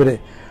ഞാൻ ഇന്ന് വരെ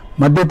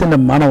മദ്യത്തിൻ്റെ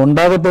മണം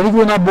ഉണ്ടാകത്തെ. എനിക്ക്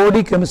തോന്നുന്നു ആ ബോഡി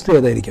കെമിസ്ട്രി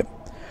അതായിരിക്കും.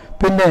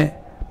 പിന്നെ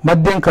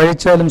മദ്യം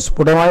കഴിച്ചാലും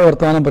സ്ഫുടമായ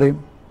വർത്തമാനം പറയും.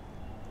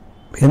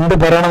 എന്ത്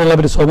പറയണമെന്നുള്ള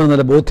ഒരു സോമൻ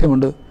നല്ല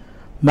ബോധ്യമുണ്ട്.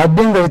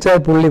 മദ്യം കഴിച്ചാൽ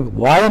പുള്ളി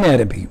വായന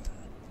ആരംഭിക്കും.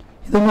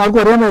 ഇതൊന്നും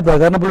ആർക്കും അറിയാൻ പറ്റാ.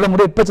 കാരണം പുള്ളിയുടെ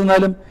മുടി എപ്പോൾ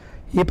ചെന്നാലും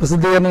ഈ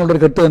പ്രസിദ്ധീകരണങ്ങളുടെ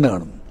ഒരു കെട്ട് തന്നെ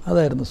കാണും.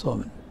 അതായിരുന്നു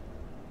സോമൻ.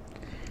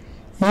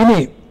 ഇനി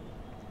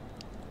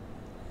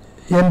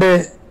എൻ്റെ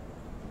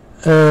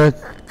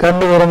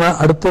കണ്ടു തുറന്ന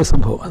അടുത്തൊരു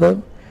സംഭവം, അത്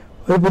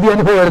ഒരു പുതിയ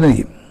അനുഭവമായിരുന്നു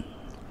എനിക്ക്.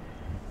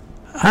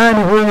 ആ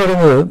അനുഭവം എന്ന്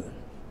പറയുന്നത്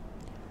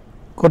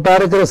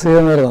കൊട്ടാരക്കര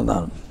ശ്രീധരൻ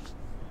എന്നാണ്.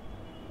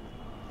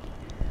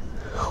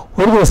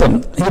 ഒരു ദിവസം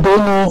എനിക്ക്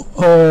തോന്നുന്നു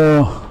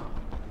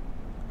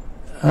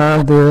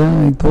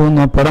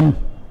പടം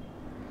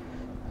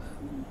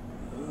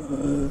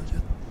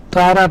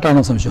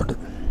താരാട്ടാണോ സംശയമുണ്ട്.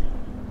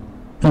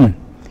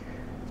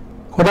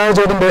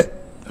 കൊട്ടാരച്ചേട്ടൻ്റെ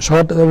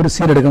ഷോർട്ട് ഒരു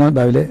സീൻ എടുക്കണം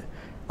രാവിലെ.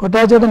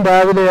 കൊട്ടാരച്ചേട്ടൻ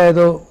രാവിലെ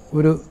ആയതോ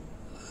ഒരു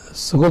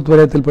സുഹൃത്ത്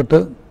വലയത്തിൽപ്പെട്ട്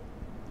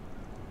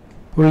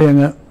പുള്ളി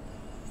അങ്ങ്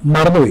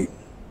മറന്നുപോയി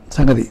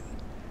സംഗതി.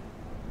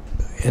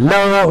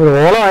 എല്ലാം ഒരു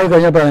ഓളമായി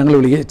കഴിഞ്ഞപ്പോൾ ഞങ്ങൾ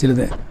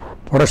ചെല്ലുന്നത്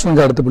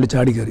പ്രൊഡക്ഷൻ്റെ അടുത്ത് പുള്ളി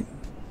ചാടി കയറി.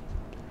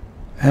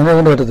 എന്നെ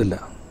കൊണ്ട് പറ്റത്തില്ല,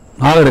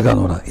 നാളെ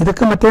എടുക്കാമെന്ന് പറഞ്ഞാൽ.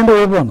 ഇതൊക്കെ മറ്റേൻ്റെ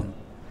കുഴപ്പമാണ്.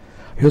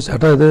 അയ്യോ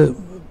ചേട്ടാ ഇത്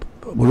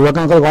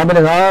ഒഴിവാക്കാൻ നമുക്ക്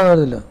കോമ്പനി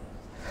കാണാറില്ല.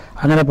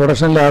 അങ്ങനെ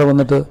പ്രൊഡക്ഷനിലെ ആൾ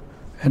വന്നിട്ട്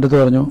എൻ്റെ അടുത്ത്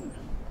പറഞ്ഞു,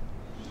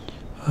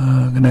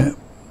 ഇങ്ങനെ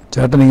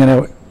ചേട്ടൻ ഇങ്ങനെ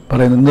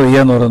പറയുന്നു, എന്ത്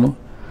ചെയ്യാന്ന് പറയുന്നു.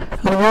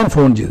 അങ്ങനെ ഞാൻ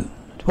ഫോൺ ചെയ്തു.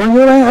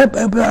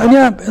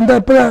 എന്താ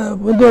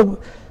എന്തോ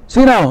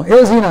സീനാണോ?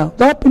 ഏത് സീനാ?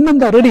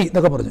 പിന്നെന്താ റെഡി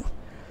എന്നൊക്കെ പറഞ്ഞു.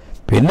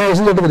 പിന്നെ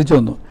ചേട്ടൻ തിരിച്ചു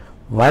വന്നു.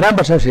 വരാൻ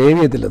പക്ഷേ ഷേവ്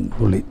ചെയ്യത്തില്ലെന്ന്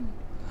പുള്ളി.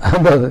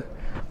 എന്താ അത്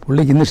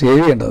പുള്ളിക്ക് ഇന്ന് ഷേവ്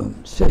ചെയ്യേണ്ടതെന്ന്.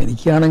 പക്ഷേ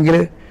എനിക്കാണെങ്കിൽ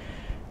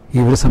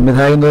ഒരു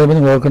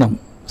സംവിധായകൻ ഓർക്കണം,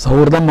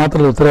 സൗഹൃദം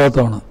മാത്രമല്ല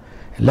ഉത്തരവാദിത്തമാണ്.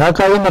 എല്ലാ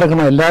കാര്യവും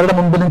നടക്കണം. എല്ലാവരുടെ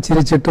മുമ്പിലും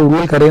ചിരിച്ചിട്ട്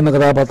ഉള്ളിൽ കരയുന്ന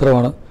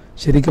കഥാപാത്രമാണ്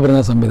ശരിക്കും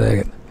പറഞ്ഞ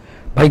സംവിധായകൻ.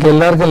 ബാക്കി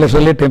എല്ലാവർക്കും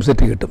ലക്ഷറിലി ടൈം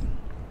സെറ്റ് കിട്ടും.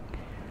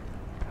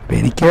 അപ്പം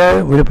എനിക്ക്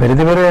ഒരു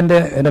പരിധിവരെ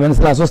എൻ്റെ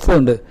മനസ്സിൽ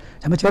അസ്വസ്ഥതയുണ്ട്.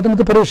 നമ്മൾ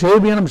ചേട്ടനത്ത് പറയും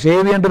ഷേവ്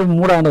ചെയ്യേണ്ട ഒരു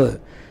മൂടാണത്.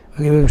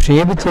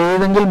 ഷേവ്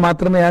ചെയ്തെങ്കിൽ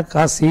മാത്രമേ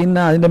ആ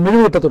സീനിന് അതിൻ്റെ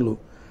മിഴിവ് കിട്ടത്തുള്ളൂ.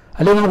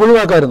 അല്ലെങ്കിൽ നമുക്ക്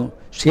ഒഴിവാക്കാമായിരുന്നു.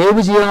 ഷേവ്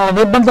ചെയ്യാനുള്ള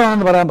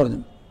നിർബന്ധമാണെന്ന് പറയാൻ പറഞ്ഞു.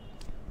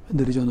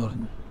 തിരിച്ചെന്ന്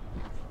പറഞ്ഞു,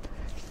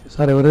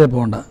 സാറേ വെറുതെ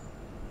പോകണ്ട,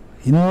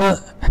 ഇന്ന്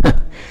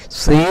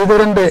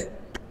ശ്രീധരൻ്റെ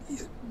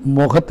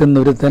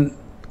മുഖത്തെന്നൊരുത്തൻ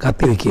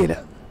കത്തി വയ്ക്കുകയില്ല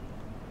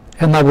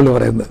എന്നാ പുള്ളി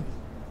പറയുന്നത്.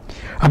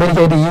 അപ്പം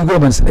എനിക്ക് അതിൻ്റെ ഈഗോ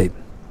മനസ്സിലായി.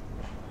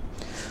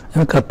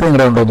 ഞാൻ കത്തി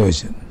നിങ്ങളുടെ ഉണ്ടോയെന്ന്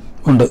ചോദിച്ചു.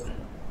 ഉണ്ട്.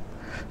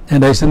 ഞാൻ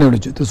ഡൈസനെ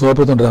വിളിച്ചു. ഇത്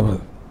സോപ്പത്തുണ്ട്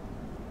പറഞ്ഞത്.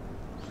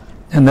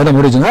 ഞാൻ നേരെ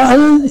മുടിച്ചു.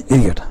 അത്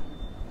ഇരിക്കട്ടെ,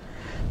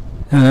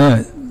 ഞാൻ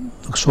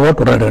ഷോർട്ട്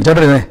ഉടായിട്ട്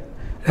ചേട്ടൻ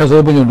ഞാൻ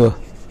സോപ്പിച്ചുണ്ടോ.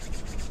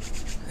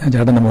 ഞാൻ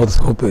ചേട്ടൻ്റെ മുഖത്ത്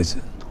സോപ്പ് വെച്ച്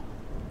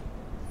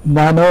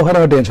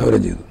മനോഹരമായിട്ട് ഞാൻ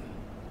ക്ഷൗരം ചെയ്തു.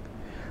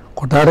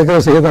 കൊട്ടാരക്കര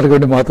ചെയ്തവർക്ക്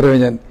വേണ്ടി മാത്രമേ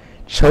ഞാൻ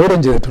ക്ഷൗരം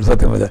ചെയ്തിട്ടുള്ളൂ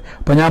സത്യം പറഞ്ഞാൽ.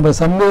 അപ്പം ഞാൻ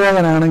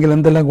സംവിധായകനാണെങ്കിൽ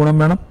എന്തെല്ലാം ഗുണം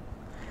വേണം?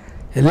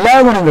 എല്ലാ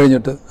ഗുണം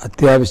കഴിഞ്ഞിട്ട്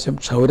അത്യാവശ്യം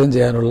ക്ഷൗരം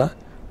ചെയ്യാനുള്ള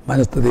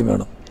മനസ്ഥിതിയും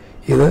വേണം.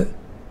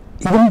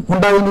 ഇതും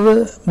ഉണ്ടാകുന്നത്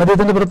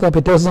മദ്യത്തിൻ്റെ പുറത്താണ്.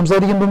 പിറ്റേ ദിവസം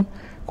സംസാരിക്കുമ്പം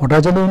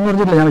കൊട്ടാച്ചൻ്റെ ഒന്നും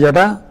പറഞ്ഞില്ല. ഞാൻ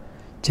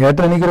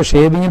ചേട്ടൻ എനിക്കൊരു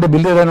ഷേവിങ്ങിൻ്റെ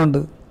ബില്ല്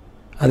തരാനുണ്ട്,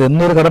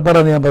 അതെന്നൊരു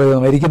കടപ്പാടാന്ന് ഞാൻ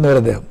പറയുന്നത് മരിക്കുന്നവരെ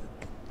അദ്ദേഹം.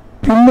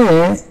 പിന്നെ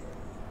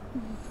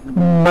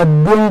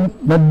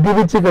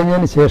മദ്യപിച്ച്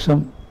കഴിഞ്ഞതിന് ശേഷം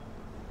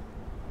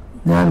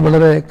ഞാൻ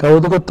വളരെ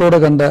കൗതുകത്തോടെ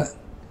കണ്ട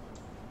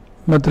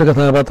മറ്റൊരു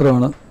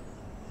കഥാപാത്രമാണ്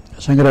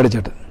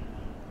ശങ്കരാടിച്ചേട്ടൻ.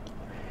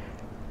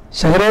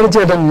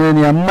 ശങ്കരാടിച്ചേട്ടൻ ഞാൻ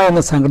ഈ അമ്മ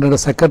എന്ന സംഘടനയുടെ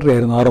സെക്രട്ടറി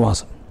ആയിരുന്നു 6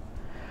 മാസം.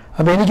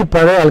 അപ്പോൾ എനിക്ക്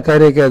പഴയ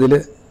ആൾക്കാരെയൊക്കെ അതിൽ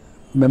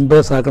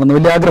മെമ്പേഴ്സ് ആക്കണമെന്ന്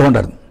വലിയ ആഗ്രഹം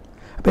ഉണ്ടായിരുന്നു.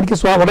 അപ്പോൾ എനിക്ക്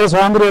വളരെ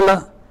സ്വാതന്ത്ര്യമുള്ള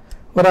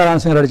ഒരാളാണ്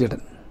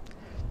ശങ്കരാടിച്ചേട്ടൻ.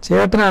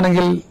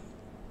 ചേട്ടനാണെങ്കിൽ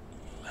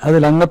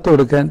അതിൽ അംഗത്വം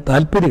എടുക്കാൻ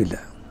താല്പര്യമില്ല.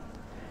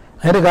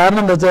 അതിൻ്റെ കാരണം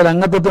എന്താ വെച്ചാൽ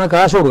അംഗത്വത്തിന്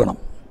കാശ് കൊടുക്കണം.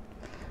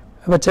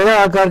 അപ്പോൾ ചില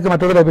ആൾക്കാർക്ക്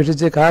മറ്റുള്ളവരെ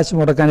അപേക്ഷിച്ച് കാശ്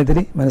മുടക്കാൻ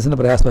ഇത്തിരി മനസ്സിന്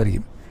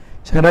പ്രയാസമായിരിക്കും.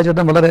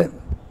 ശങ്കരാചേട്ടൻ വളരെ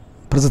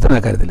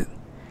പ്രസിദ്ധനായ കാര്യത്തിൽ.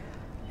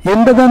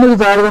 എൻ്റെ തന്നെ ഒരു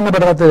താരതമ്യ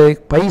പഠനത്തിൽ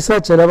പൈസ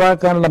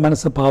ചിലവാക്കാനുള്ള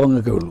മനസ്സ്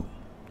പാവങ്ങൾക്കേ ഉള്ളൂ.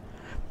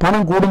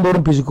 പണം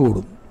കൂടുന്തോറും പിശുക്ക്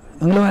കൂടും.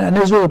 നിങ്ങൾ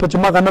അന്വേഷിച്ചു. ഇപ്പോൾ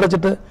ചുമ്മാ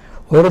കണ്ണടച്ചിട്ട്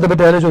ഓരോരുത്തരെ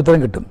പറ്റി ആലോചിച്ച് ഉത്തരം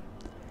കിട്ടും.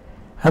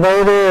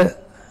 അതായത്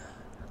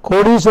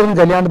കോടീശ്വരൻ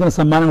കല്യാണത്തിന്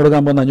സമ്മാനം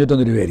കൊടുക്കാൻ പോകുന്ന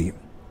 501 രൂപയായിരിക്കും.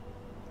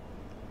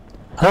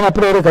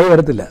 അതിനപ്പുറം ഒരു കൈ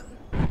വരത്തില്ല.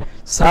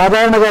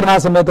 സാധാരണക്കാരൻ ആ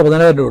സമയത്ത്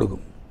 10000 രൂപ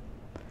കൊടുക്കും.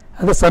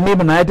 അത്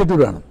സമീപം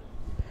ആറ്റിറ്റ്യൂഡാണ്.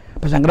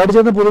 അപ്പോൾ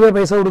ശങ്കരാടിച്ചേട്ടൻ പൊതുവെ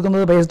പൈസ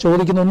കൊടുക്കുന്നത്, പൈസ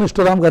ചോദിക്കുന്നതൊന്നും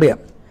ഇഷ്ടം നമുക്കറിയാം.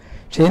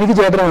 പക്ഷേ എനിക്ക്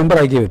ചേട്ടനെ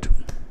മെമ്പറാക്കിയേ പറ്റും.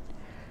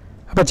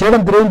 അപ്പോൾ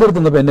ചേട്ടൻ തിരുവനന്തപുരത്ത്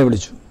നിന്നപ്പോൾ എന്നെ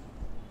വിളിച്ചു.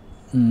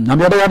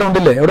 ചേട്ടൻ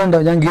ഉണ്ടില്ലേ? എവിടെ ഉണ്ട്?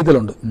 ഞാൻ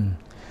ഗീതയിലുണ്ട്.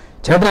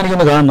 ചേട്ടൻ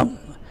എനിക്കൊന്ന് കാണണം.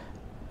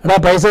 എടാ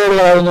പൈസ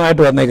ഒന്നും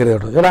ആയിട്ട് വന്നേക്കരുത്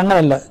കേട്ടോ. ചേട്ടാ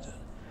അങ്ങനല്ല,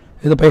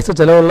 ഇത് പൈസ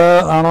ചിലവുള്ള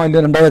ആണോ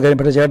ഇല്ലയോ രണ്ടാമത്തെ കാര്യം.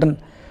 പക്ഷേ ചേട്ടൻ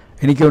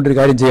എനിക്ക് വേണ്ടി ഒരു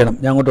കാര്യം ചെയ്യണം,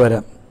 ഞാൻ അങ്ങോട്ട്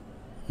വരാം.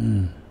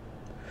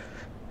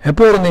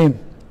 എപ്പോൾ വരും നീ?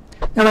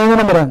 ഞാൻ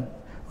അങ്ങനെ പറയാം,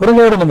 വെറും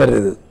കേടൊന്നും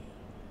വരരുത്.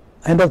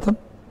 അതിൻ്റെ അർത്ഥം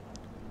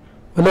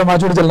വല്ല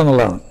മാച്ചൂടി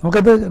ചെല്ലണമെന്നുള്ളതാണ്.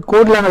 നമുക്കത്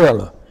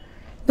കോഡിലാണല്ലോ.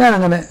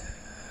 ഞാനങ്ങനെ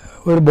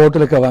ഒരു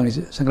ബോട്ടിലൊക്കെ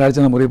വാങ്ങിച്ച് ശങ്കരാഴ്ച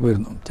മുറിയിൽ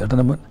പോയിരുന്നു.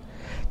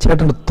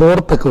 ചേട്ടൻ്റെ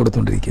തോർത്തൊക്കെ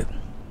കൊടുത്തുകൊണ്ടിരിക്കുക.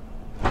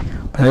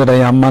 അപ്പം ചേട്ടാ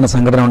ഈ അമ്മാനെ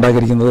സംഘടന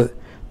ഉണ്ടാക്കിയിരിക്കുന്നത്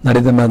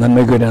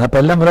നന്മയ്ക്ക് വേണ്ടിയാണ്. അപ്പം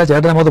എല്ലാം പറയാം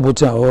ചേട്ടനെ മുഖത്ത്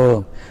പൂച്ച.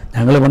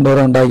 ഞങ്ങൾ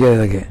പണ്ടോരം ഉണ്ടാക്കിയത്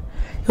ഇതൊക്കെ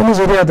ഇതൊന്നും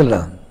ശരിയാകത്തില്ല.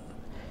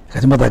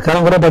 ചുമ്മാ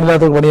തക്കാലം കുറേ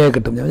പണിയില്ലാത്ത പണിയായി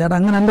കിട്ടും. ചേട്ടാ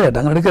അങ്ങനെ അല്ല, ചേട്ടാ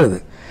അങ്ങനെ എടുക്കരുത്.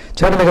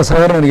 ചേട്ടനൊക്കെ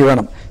സഹകരണം എനിക്ക്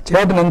വേണം.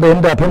 ചേട്ടൻ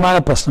എൻ്റെ അഭിമാന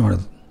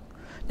പ്രശ്നമാണിത്.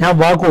 ഞാൻ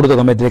വാക്ക് കൊടുത്തു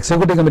കമ്മിറ്റി,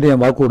 എക്സിക്യൂട്ടീവ് കമ്മിറ്റി ഞാൻ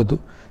വാക്ക് കൊടുത്തു,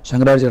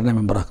 ശങ്കരാചാര്യ ചേട്ടനെ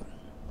മെമ്പറാക്കും.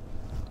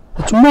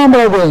 ചുമ്മാ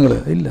മെമ്പറാക്കുക നിങ്ങൾ?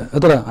 ഇല്ല.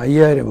 എത്ര?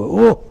 5000 രൂപ.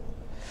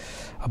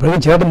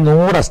 അപ്പോഴേക്കും ചേട്ടൻ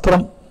 100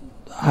 അസ്ത്രം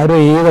ആരോ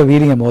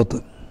വീരിങ്ങ മുഖത്ത്.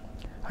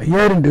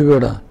 5000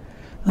 രൂപയോടാ?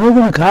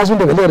 നിങ്ങൾക്ക്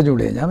കാശിൻ്റെ വില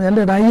അറിഞ്ഞൂടെ?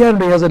 എൻ്റെ 5000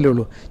 രൂപ കേസല്ലേ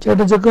ഉള്ളൂ.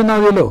 ചേട്ടൻ ചെക്ക് വന്നാൽ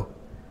മതിയല്ലോ.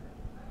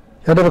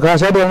 ചേട്ടൻ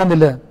കാശായിട്ട്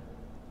വേണമെന്നില്ല.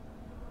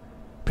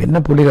 പിന്നെ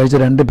പുള്ളി കഴിച്ച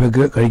 2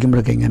 പെഗ്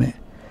കഴിക്കുമ്പോഴൊക്കെ ഇങ്ങനെ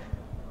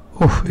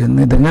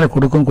ഇതെങ്ങനെ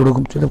കൊടുക്കും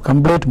ചില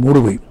കംപ്ലീറ്റ് മൂഡ്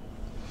പോയി.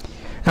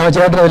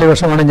 ചേട്ടന് വലിയ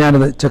വിഷമാണ്,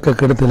 ഞാനത്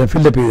ചെക്കൊക്കെ എടുത്തില്ല,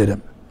 ഫില്ലപ്പ് ചെയ്ത് തരാം.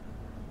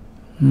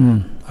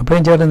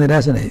 അപ്പോഴും ചേട്ടൻ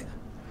നിരാശനായി.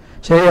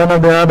 ശരി എന്നാൽ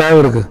ബാഗ്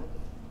എടുക്ക്.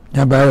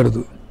 ഞാൻ ബാഗ്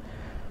എടുത്തു.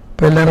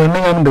 അപ്പോൾ എല്ലാവരും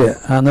റണ്ണിങ് ആവുന്നുണ്ട്.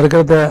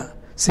 നിരക്കത്തെ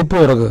സിപ്പ്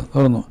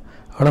തുറന്നു.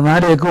 അവിടെ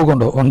 4 ചെക്ക് ബുക്ക്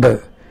ഉണ്ടോ? ഉണ്ട്.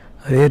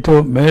 അത്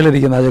ഏറ്റവും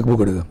മേളിരിക്കുന്ന ആ ചെക്ക്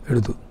ബുക്ക്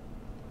എടുത്തു.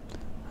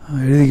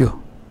 എഴുതിക്കോ.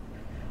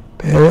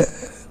 പേര്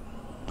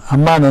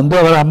അമ്മാന്ന് എന്തോ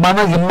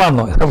അമ്മാന്നോ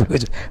കിമ്മാന്നോ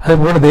ചോദിച്ചു. അത്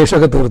മുഴുവൻ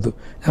ദേഷ്യമൊക്കെ തീർത്തു.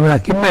 ഞാൻ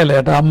കിമ്മയല്ല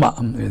ചേട്ടാ, അമ്മ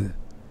എഴുതി.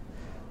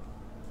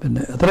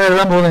 പിന്നെ എത്ര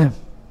എഴുതാൻ പോകുന്നേ?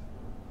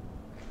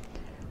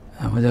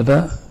 അമ്മ ചേട്ടാ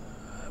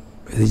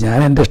ഇത് ഞാൻ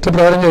എൻ്റെ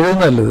ഇഷ്ടപ്രകാരം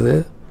എഴുതുന്നതല്ലോ. ഇത്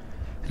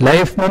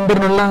ലൈഫ്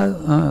മെമ്പറിനുള്ള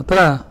എത്ര?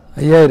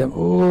 5000.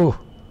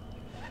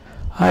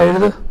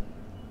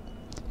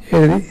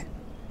 എഴുതി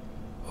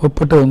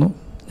ഒപ്പിട്ട് വന്നു.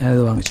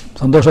 ഞാനിത് വാങ്ങിച്ചു.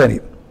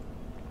 സന്തോഷമായിരിക്കും.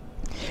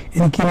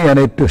 എനിക്കിനിയാണ്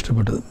ഏറ്റവും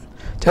ഇഷ്ടപ്പെട്ടത്.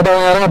 ചേട്ടാ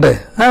ഞാൻ ഇറങ്ങട്ടെ?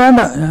 വേണ്ട,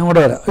 ഞാൻ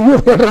അങ്ങോട്ട് വരാം. അയ്യോ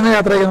ചേട്ടാ അങ്ങനെ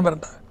യാത്ര ചെയ്യാൻ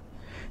വരണ്ട,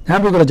 ഞാൻ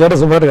പോയിക്കോട്ടെ, ചേട്ടാ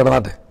സുഖമായിട്ട്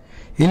കിടന്നാട്ടെ.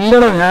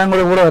 ഇല്ലടോ ഞാൻ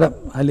കൂടെ വരാം.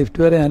 ആ ലിഫ്റ്റ്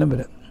വരെ ഞാനും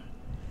വരാം.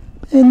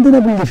 എന്തിനാ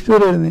പുള്ളി ലിഫ്റ്റ്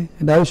വരെ വരുന്നത്?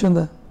 എൻ്റെ ആവശ്യം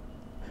എന്താ?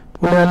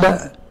 പുള്ളി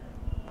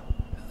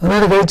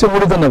നന്നായിട്ട് കഴിച്ച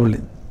കൂടി തന്നെ പുള്ളി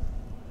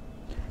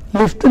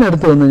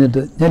ലിഫ്റ്റിനടുത്ത് വന്നു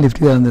കഴിഞ്ഞിട്ട് ഞാൻ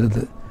ലിഫ്റ്റ് കയറാൻ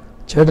നേരത്ത്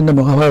ചേട്ടൻ്റെ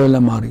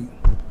മുഖഭാവമെല്ലാം മാറി.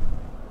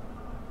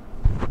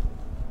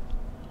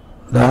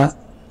 അതാ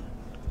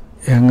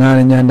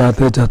എങ്ങാനും ഞാൻ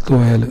രാത്രി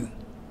ചത്തുപോയാൽ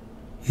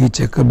ഈ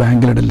ചെക്ക്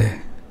ബാങ്കിലിടല്ലേ.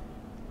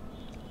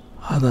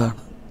 അതാണ്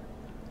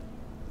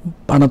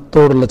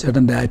പണത്തോടുള്ള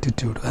ചേട്ടൻ്റെ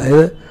ആറ്റിറ്റ്യൂഡ്.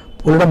 അതായത്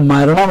പുള്ളിയുടെ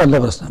മരണമല്ല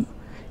പ്രശ്നം,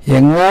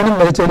 എങ്ങാനും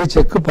മരിച്ചാൽ ഈ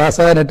ചെക്ക്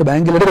പാസ്സാകാനായിട്ട്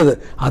ബാങ്കിലിടരുത്.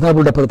 അതാണ്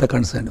പുള്ളിയുടെ അപ്പുറത്തെ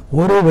കൺസേൺ.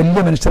 ഓരോ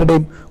വലിയ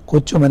മനുഷ്യരുടെയും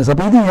കൊച്ചു മനസ്സ്.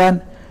 അപ്പോൾ ഇത് ഞാൻ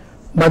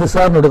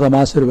മധുസാറിനോട്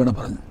തമാശ ഒരു വേണം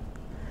പറഞ്ഞു.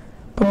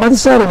 അപ്പം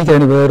മധുസാർ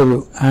എനിക്കതിന് വേറൊരു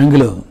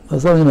ആംഗിൾ തോന്നും.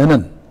 മധുസാർ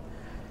മേനൻ,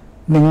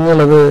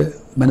 നിങ്ങളത്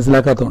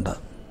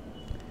മനസ്സിലാക്കാത്തതുകൊണ്ടാണ്.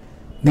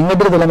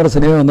 നിങ്ങളുടെ തലമുറ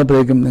സിനിമ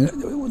വന്നപ്പോഴേക്കും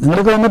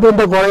നിങ്ങൾക്ക് വന്നപ്പോൾ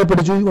എന്താ കോളേജ്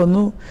പഠിച്ചു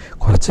വന്നു,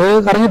 കുറച്ച്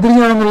കറങ്ങി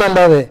തിരിഞ്ഞു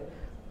വേണമെന്നുള്ളതല്ലാതെ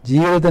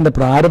ജീവിതത്തിൻ്റെ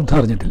പ്രാരബ്ധം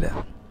അറിഞ്ഞിട്ടില്ല.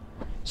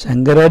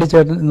 ശങ്കരാടി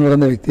ചേട്ടൻ എന്ന്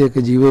പറയുന്ന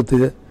വ്യക്തിയൊക്കെ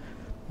ജീവിതത്തിൽ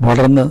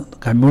വളർന്ന്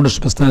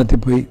കമ്മ്യൂണിസ്റ്റ് പ്രസ്ഥാനത്തിൽ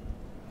പോയി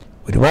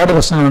ഒരുപാട്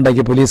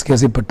പ്രശ്നങ്ങളുണ്ടാക്കി, പോലീസ്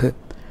കേസിൽപ്പെട്ട്,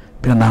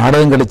 പിന്നെ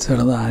നാടകം കളിച്ച്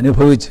നടന്ന്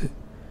അനുഭവിച്ച്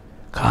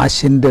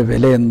കാശിൻ്റെ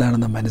വില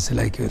എന്താണെന്ന്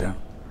മനസ്സിലാക്കിയവരാണ്.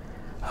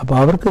 അപ്പോൾ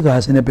അവർക്ക്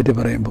കാശിനെ പറ്റി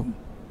പറയുമ്പം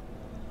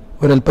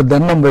ഒരല്പം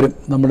ദണ്ണം വരും.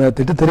 നമ്മുടെ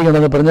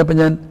തെറ്റിദ്ധരിക്കണമെന്ന് പറഞ്ഞപ്പോൾ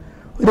ഞാൻ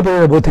ഒരു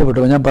പേര് ബോധ്യപ്പെട്ടു.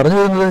 ഞാൻ പറഞ്ഞു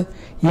വരുന്നത്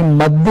ഈ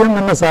മദ്യം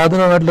എന്ന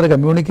സാധനമായിട്ടുള്ളൊരു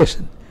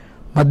കമ്മ്യൂണിക്കേഷൻ,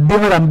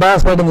 മദ്യം ഒരു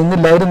അംബാസഡർ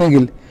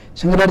നിന്നില്ലായിരുന്നെങ്കിൽ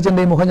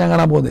ശങ്കരാടിച്ചൻ്റെ ഈ മുഖം ഞാൻ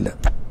കാണാൻ പോകുന്നില്ല.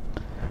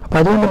 അപ്പം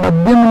അതുകൊണ്ട്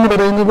മദ്യം എന്ന്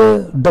പറയുന്നത്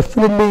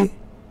ഡെഫിനറ്റ്ലി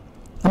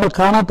നമ്മൾ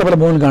കാണാത്ത പല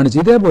മുഖം കാണിച്ചു.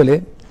 ഇതേപോലെ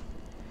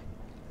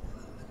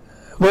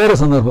വേറെ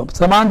സന്ദർഭം,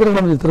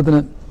 സമാന്തരം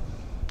ചിത്രത്തിന്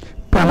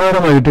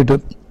പനോരമ ഇട്ടിട്ട്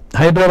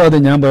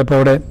ഹൈദരാബാദിൽ ഞാൻ പോയപ്പോൾ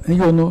അവിടെ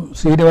എനിക്ക് തോന്നുന്നു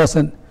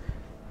ശ്രീനിവാസൻ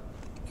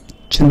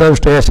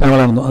ചിന്താവിഷ്ടയായ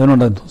ശാങ്ങളാണെന്നോ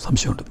അതിനുണ്ടായിരുന്നു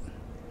സംശയമുണ്ട്.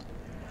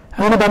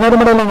 അങ്ങനെ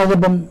പനോരമയെല്ലാം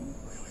കഴിഞ്ഞപ്പം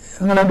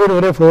ഞങ്ങൾ രണ്ടുപേരും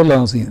ഒരേ ഫ്ലോറിൽ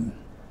താമസിക്കുന്നത്.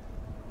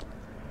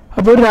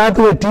 അപ്പോൾ ഒരു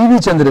രാത്രി ടി വി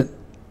ചന്ദ്രൻ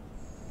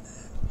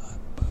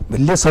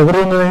വലിയ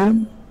സൗകര്യങ്ങളെയും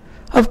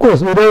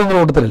അഫ്കോഴ്സ് വിരോധങ്ങൾ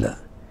കൂട്ടത്തിലില്ല.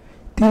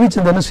 ടി വി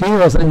ചന്ദ്രനും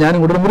ശ്രീനിവാസനും ഞാനും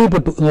കൂടെ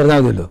മുറിയിൽപ്പെട്ടു എന്ന് പറഞ്ഞാൽ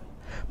മതിയല്ലോ.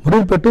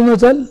 മുറിയിൽപ്പെട്ടു എന്ന്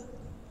വെച്ചാൽ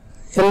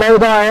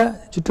എല്ലാവിധമായ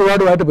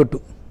ചുറ്റുപാടുമായിട്ട് പെട്ടു.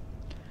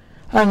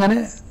 അങ്ങനെ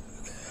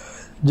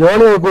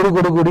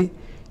ജോളിയൊക്കെ കൂടി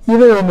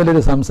ഇവർ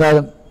തമ്മിലൊരു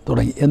സംസാരം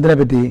തുടങ്ങി. എന്തിനെ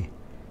പറ്റി?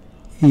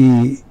 ഈ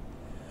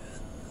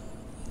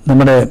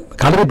നമ്മുടെ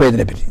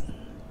കളറിപ്പയതിനെ പറ്റി.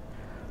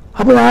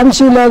 അപ്പോൾ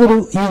ആവശ്യമില്ലാതൊരു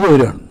ഈഗോ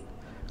വരുവാണ്.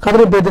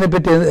 കളറിപ്പയതിനെ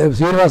പറ്റി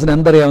ശ്രീനിവാസൻ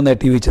എന്തറിയാവുന്ന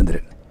ടി വി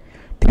ചന്ദ്രൻ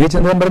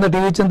പറഞ്ഞ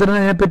ടി വി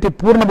ചന്ദ്രനെ പറ്റി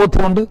പൂർണ്ണ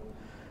ബോധ്യമുണ്ട്.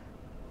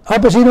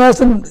 അപ്പോൾ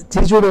ശ്രീനിവാസൻ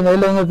ചിരിച്ചു കൊടുക്കുന്നു,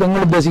 അല്ല നിങ്ങൾക്ക്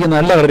നിങ്ങൾ ഉദ്ദേശിക്കുന്ന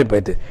നല്ല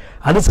കളറിപ്പയറ്റ്.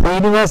 അത്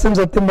ശ്രീനിവാസൻ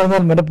സത്യം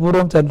പറഞ്ഞാൽ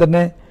മനഃപൂർവ്വം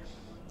ചന്ദ്രനെ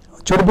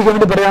ചൊടിപ്പിക്കാൻ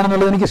വേണ്ടി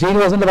പറയുകയാണെന്നുള്ളത് എനിക്ക്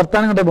ശ്രീനിവാസൻ്റെ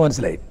വർത്താനം കണ്ടപ്പോൾ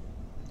മനസ്സിലായി.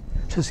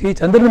 പക്ഷേ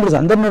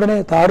ചന്ദ്രനുടനെ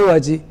താറ്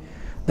വാച്ചി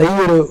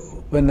ദയ്യൊരു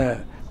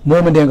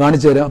മൂവ്മെൻറ്റ് ഞാൻ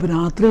കാണിച്ചു തരാം. അപ്പോൾ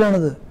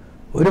രാത്രിയിലാണിത്,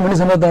 1 മണി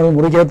സമയത്താണ്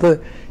മുറിക്കകത്ത്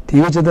ടി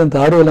വി ചന്ദ്രൻ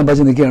താറുമെല്ലാം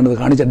പറ്റി നിൽക്കുകയാണത്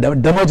കാണിച്ച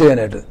ഡെമോ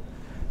ചെയ്യാനായിട്ട്.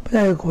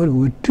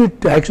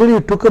 Actually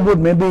it took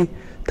about may be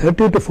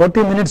 30 to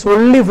 40 minutes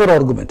only for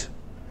argument.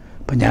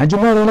 അപ്പം ഞാൻ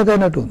ചുമ്മാ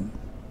അതിനൊക്കെയായിട്ട് വന്നു.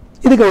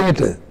 ഇത്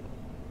കഴിഞ്ഞിട്ട്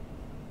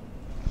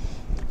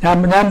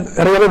ഞാൻ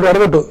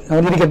ഇടപെട്ടു.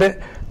 ഞാൻ ഇരിക്കട്ടെ,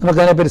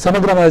 നമുക്കതിനെപ്പറ്റി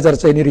സമഗ്രമായ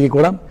ചർച്ച ഇനി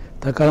ഒരുക്കിക്കോളാം,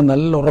 തൽക്കാലം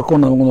നല്ല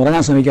ഉറക്കമുണ്ട്, നമുക്കൊന്ന്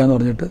ഉറങ്ങാൻ ശ്രമിക്കാമെന്ന്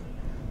പറഞ്ഞിട്ട്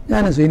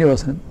ഞാനും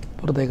ശ്രീനിവാസനും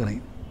പുറത്തേക്ക്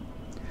ഇറങ്ങി.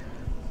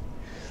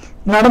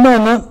 നടന്നു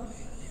വന്ന്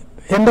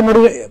എൻ്റെ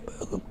മുറി,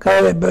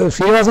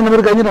 ശ്രീനിവാസൻ്റെ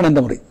മുറി കഴിഞ്ഞിട്ടാണ്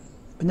എൻ്റെ മുറി.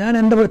 ഞാൻ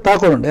എൻ്റെ മുറി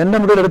താക്കോലുണ്ട്, എൻ്റെ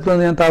മുറിയുടെ അടുത്ത്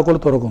വന്ന് ഞാൻ താക്കോൽ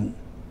തുറക്കുന്നു.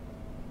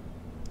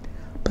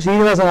 അപ്പം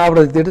ശ്രീനിവാസൻ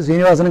അവിടെ എത്തിയിട്ട്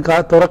ശ്രീനിവാസന്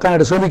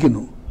തുറക്കാനായിട്ട്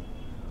ശ്രമിക്കുന്നു.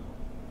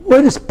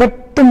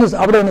 പെട്ടെന്ന്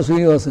അവിടെ വന്ന്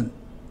ശ്രീനിവാസൻ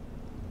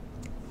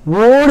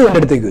ഓടി എൻ്റെ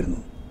അടുത്തേക്ക് വരുന്നു,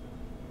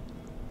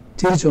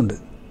 ചിരിച്ചുകൊണ്ട്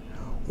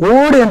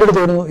ഓടി എൻ്റെ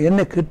അടുത്ത് വരുന്നു.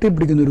 എന്നെ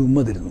കെട്ടിപ്പിടിക്കുന്ന ഒരു ഉമ്മ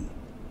തരുന്നു.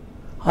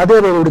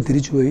 അതേപോലെ ഓടി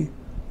തിരിച്ചുപോയി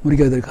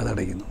മുറിക്കകത്തൊരു കഥ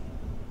അടയ്ക്കുന്നു.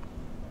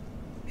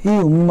 ഈ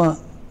ഉമ്മ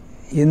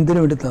എന്തിനു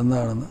വേണ്ടി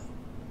തന്നതാണെന്ന്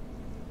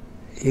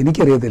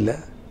എനിക്കറിയത്തില്ല.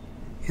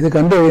 ഇത്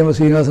കണ്ടു കഴിയുമ്പോൾ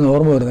ശ്രീനിവാസൻ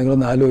ഓർമ്മ വരുന്നത്,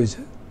 നിങ്ങളൊന്ന്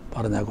ആലോചിച്ച്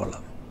പറഞ്ഞാൽ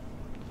കൊള്ളാം.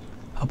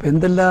 അപ്പോൾ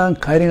എന്തെല്ലാം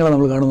കാര്യങ്ങളാണ്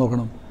നമ്മൾ കാണും.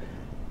 നോക്കണം,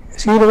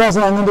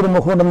 ശ്രീനിവാസൻ അങ്ങനത്തെ ഒരു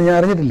മുഖമുണ്ടെന്ന് ഞാൻ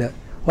അറിഞ്ഞിട്ടില്ല.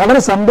 വളരെ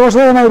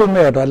സന്തോഷകരമായ ഒരു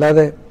ഉമ്മയാട്ടോ,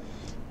 അല്ലാതെ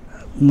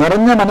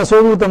നിറഞ്ഞ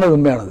മനസ്സോടുകൂടി തന്നെ ഒരു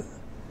ഉമ്മയാണത്.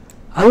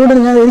 അതുകൊണ്ട്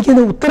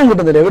എനിക്കതിന് ഉത്തരം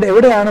കിട്ടുന്നില്ല.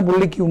 എവിടെയാണ്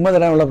പുള്ളിക്ക് ഉമ്മ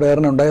തരാനുള്ള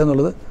പ്രേരണ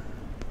ഉണ്ടായെന്നുള്ളത്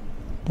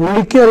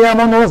പുള്ളിക്ക്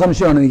അറിയാമോ എന്നുള്ള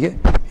സംശയമാണ്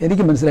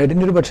എനിക്ക് മനസ്സിലായിട്ട്.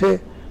 ഇനി ഒരു പക്ഷേ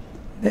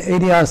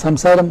ഇനി ആ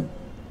സംസാരം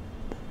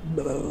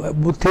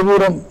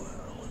ബുദ്ധിപൂർവ്വം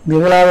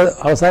നിങ്ങളാതെ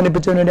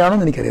അവസാനിപ്പിച്ചതിന് വേണ്ടിയാണോ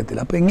എന്ന്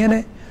എനിക്കറിയത്തില്ല. അപ്പോൾ ഇങ്ങനെ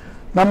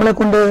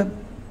നമ്മളെക്കൊണ്ട്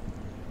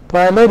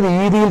പല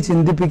രീതിയിൽ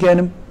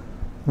ചിന്തിപ്പിക്കാനും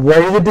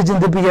വഴിതെറ്റി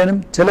ചിന്തിപ്പിക്കാനും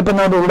ചിലപ്പോൾ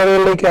നമ്മുടെ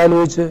ഉള്ളവകളിലേക്ക്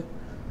ആലോചിച്ച്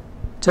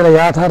ചില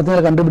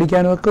യാഥാർത്ഥ്യങ്ങൾ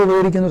കണ്ടുപിടിക്കാനും ഒക്കെ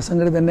ഉപയോഗിക്കുന്ന ഒരു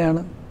സംഗതി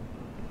തന്നെയാണ്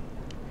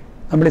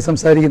നമ്മൾ ഈ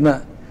സംസാരിക്കുന്ന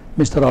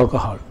മിസ്റ്റർ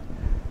ആൽക്കഹോൾ.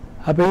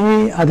 അപ്പോൾ ഈ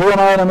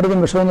അധികമായ അമൃതം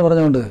വിഷമെന്ന്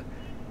പറഞ്ഞുകൊണ്ട്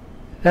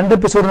 2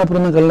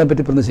 എപ്പിസോഡിനപ്പുറമൊന്നും കള്ളിനെ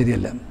പറ്റി പറഞ്ഞത്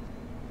ശരിയല്ല.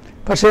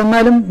 പക്ഷേ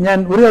എന്നാലും ഞാൻ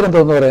ഒരു കാര്യം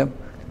തുറന്നു പറയാം,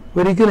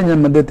 ഒരിക്കലും ഞാൻ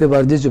മദ്യത്തെ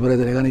വർജിച്ച്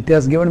പറയത്തില്ല. കാരണം it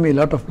has given me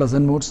lot of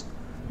pleasant moods,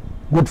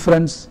 good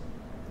friends,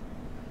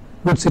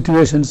 good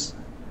situations,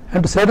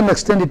 and to certain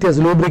extent it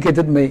has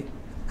lubricated my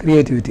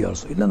creativity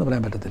also. ഇല്ലെന്ന്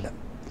പറയാൻ പറ്റത്തില്ല.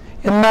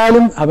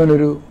 എന്നാലും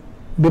അവനൊരു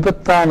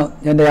വിപത്താണ്.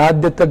 എൻ്റെ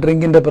ആദ്യത്തെ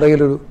ഡ്രിങ്കിൻ്റെ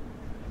പിറകിലൊരു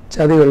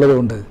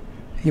ചതിയുള്ളതുകൊണ്ട്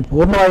ഈ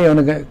പൂർണ്ണമായി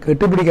അവന്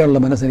കെട്ടിപ്പിടിക്കാനുള്ള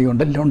മനസ്സെനിക്ക്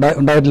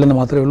ഉണ്ടായിട്ടില്ലെന്ന്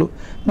മാത്രമേ ഉള്ളൂ.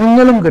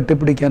 നിങ്ങളും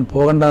കെട്ടിപ്പിടിക്കാൻ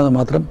പോകണ്ടെന്ന്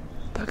മാത്രം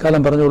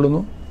തൽക്കാലം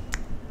പറഞ്ഞുകൊള്ളുന്നു.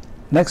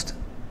 നെക്സ്റ്റ്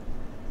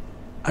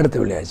അടുത്ത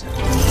വെള്ളിയാഴ്ച.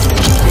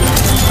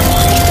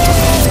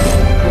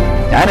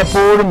 ഞാൻ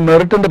എപ്പോഴും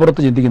മെറിറ്റിൻ്റെ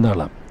പുറത്ത് ചിന്തിക്കുന്ന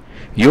ആളാണ്.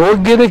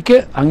 യോഗ്യതയ്ക്ക്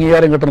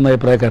അംഗീകാരം കിട്ടണമെന്ന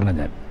അഭിപ്രായക്കാരനാണ്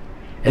ഞാൻ.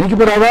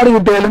 എനിക്കിപ്പോൾ ഒരു അവാർഡ്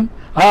കിട്ടിയാലും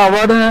ആ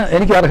അവാർഡിന്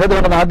എനിക്ക്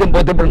അർഹതയുണ്ടെന്ന് ആദ്യം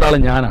ബോധ്യപ്പെടേണ്ട ആൾ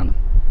ഞാനാണ്.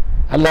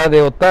 അല്ലാതെ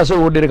ഒത്താശ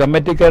കൂടി ഒരു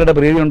കമ്മിറ്റിക്കാരുടെ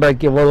പ്രീതി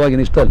ഉണ്ടാക്കി അവാർഡ്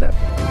വാങ്ങിയത് ഇഷ്ടമല്ല.